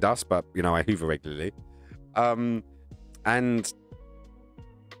gathering dust, but you know, I hoover regularly. And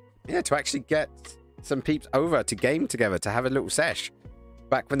yeah, to actually get some peeps over to game together, to have a little sesh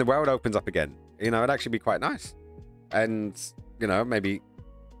back when the world opens up again, you know, it'd actually be quite nice. And you know, maybe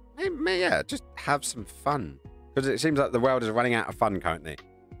yeah, just have some fun, because it seems like the world is running out of fun currently.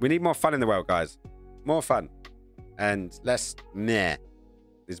 We need more fun in the world, guys. More fun and less meh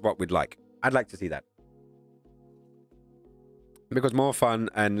is what we'd like. I'd like to see that, because more fun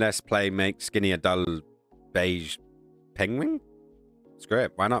and less play makes Skinny a dull beige penguin. Screw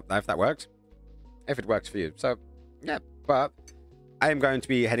it, why not? If that works, if it works for you. So yeah, but I am going to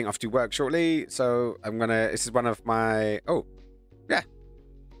be heading off to work shortly, so I'm gonna, this is one of my, oh yeah,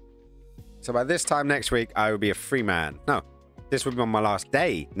 so by this time next week I will be a free man. No, this will be on my last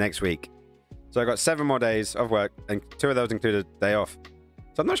day next week. So I got 7 more days of work, and 2 of those included a day off.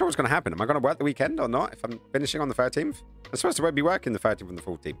 So I'm not sure what's going to happen. Am I going to work the weekend or not if I'm finishing on the 13th? I'm supposed to be working the 13th and the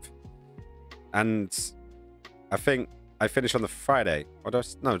 14th. And I think I finish on the Friday. Or no,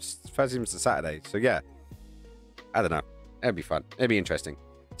 13th is the Saturday. So yeah, I don't know. It'll be fun. It'll be interesting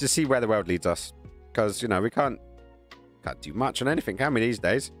to see where the world leads us. Because, you know, we can't do much on anything, can we, these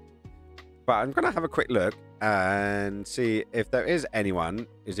days? But I'm going to have a quick look and see if there is anyone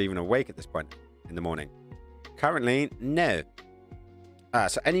who's even awake at this point in the morning. Currently, no.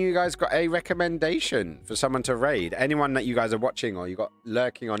 So any of you guys got a recommendation for someone to raid? Anyone that you guys are watching or you got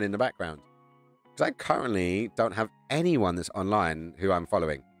lurking on in the background? Because I currently don't have anyone that's online who I'm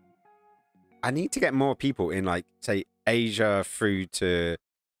following. I need to get more people in, like, say, Asia through to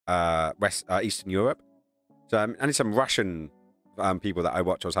Eastern Europe. So I need some Russian people that I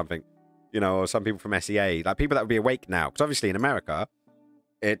watch or something. You know, or some people from SEA. Like, people that would be awake now. Because obviously in America,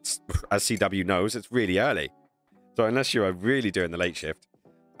 it's, as CW knows, it's really early. So unless you are really doing the late shift,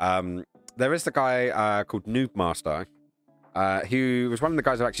 there is the guy called Noob Master, who was one of the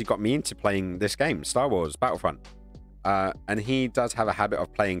guys who actually got me into playing this game, Star Wars Battlefront. And he does have a habit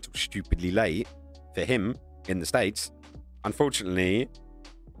of playing till stupidly late for him in the States. Unfortunately,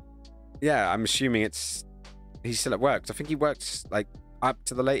 yeah, I'm assuming he's still at work. So I think he works like up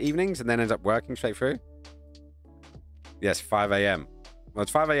to the late evenings and then ends up working straight through. Yes, 5 a.m. Well,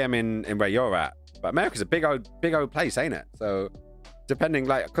 it's 5 a.m. in where you're at. But America's a big old place, ain't it? So, depending,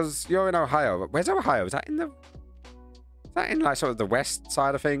 like, because you're in Ohio. Where's Ohio? Is that in like sort of the west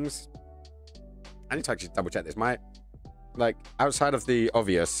side of things? I need to actually double check this. Like, outside of the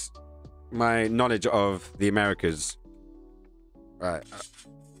obvious, my knowledge of the Americas. Right.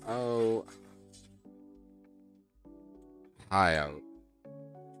 Ohio.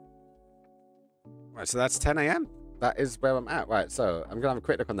 Right, so that's 10 a.m. That is where I'm at. Right, so I'm going to have a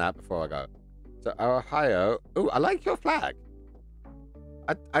quick look on that before I go. So Ohio. Oh, I like your flag.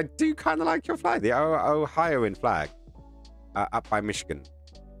 I do kind of like your flag. The Ohioan flag. Up by Michigan.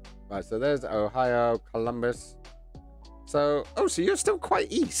 Right, so there's Ohio, Columbus. So, so you're still quite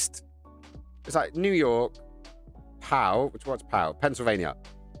east. It's like New York, Powell. What's Powell? Pennsylvania.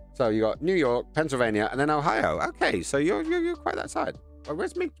 So you got New York, Pennsylvania, and then Ohio. Okay, so you're quite that side. Well,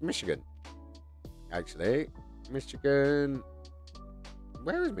 where's Michigan? Actually, Michigan.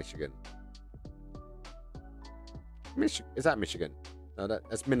 Where is Michigan? Is that Michigan? No,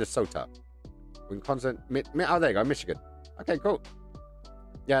 that's Minnesota. Wisconsin. Oh, there you go, Michigan. Okay, cool.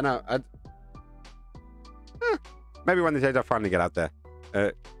 Yeah, no. Maybe one of the days I'll finally get out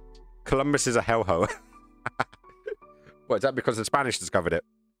there. Columbus is a hellhole. What, is that because the Spanish discovered it?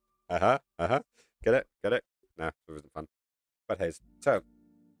 Get it? Get it? No, it wasn't fun. But hey, so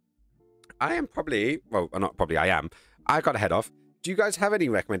I am probably, well, not probably, I am. I got to head off. Do you guys have any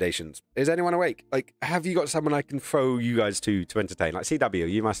recommendations? Is anyone awake? Like, have you got someone I can throw you guys to entertain? Like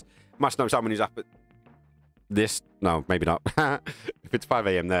CW, you must know someone who's up at this. No, maybe not. If it's 5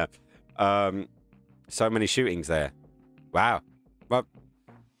 a.m. there. So many shootings there. Wow. Well,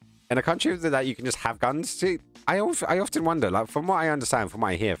 in a country that you can just have guns, see, I often wonder, like, from what I understand, from what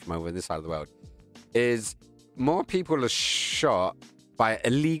I hear from over this side of the world, is more people are shot by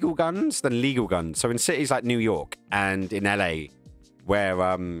illegal guns than legal guns. So in cities like New York and in LA,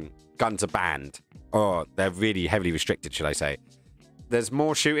 where guns are banned, or they're really heavily restricted, should I say, there's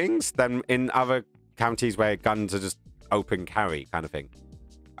more shootings than in other counties where guns are just open carry kind of thing.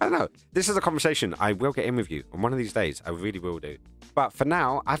 I don't know. This is a conversation I will get in with you on one of these days. I really will do. But for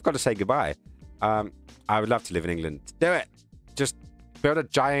now, I've got to say goodbye. I would love to live in England. Do it. Just build a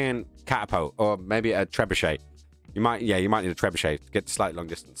giant catapult or maybe a trebuchet. You might need a trebuchet to get to slightly long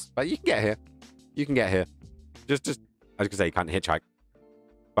distance. But you can get here. You can get here. Just I was gonna say you can't hitchhike.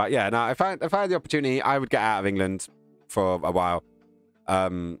 But yeah, no, if I had the opportunity, I would get out of England for a while.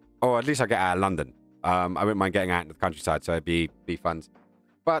 Or at least I get out of London. I wouldn't mind getting out into the countryside, so it'd be fun.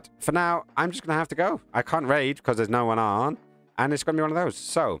 But for now, I'm just going to have to go. I can't raid because there's no one on. And it's going to be one of those.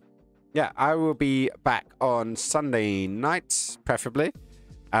 So, yeah, I will be back on Sunday night, preferably.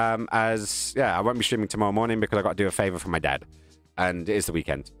 I won't be streaming tomorrow morning because I've got to do a favor for my dad. And it is the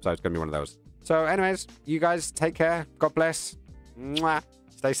weekend. So it's going to be one of those. So anyways, you guys take care. God bless. Mwah.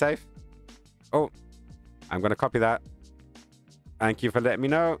 Stay safe. Oh, I'm going to copy that. Thank you for letting me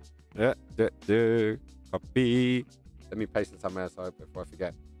know. Copy. Let me paste it somewhere before I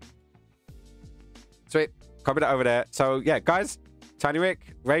forget. Sweet. Copy that over there. So, yeah, guys, Tiny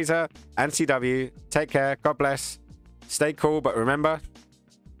Rick, Razor, and CW, take care. God bless. Stay cool, but remember,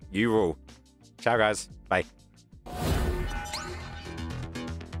 you rule. Ciao, guys. Bye.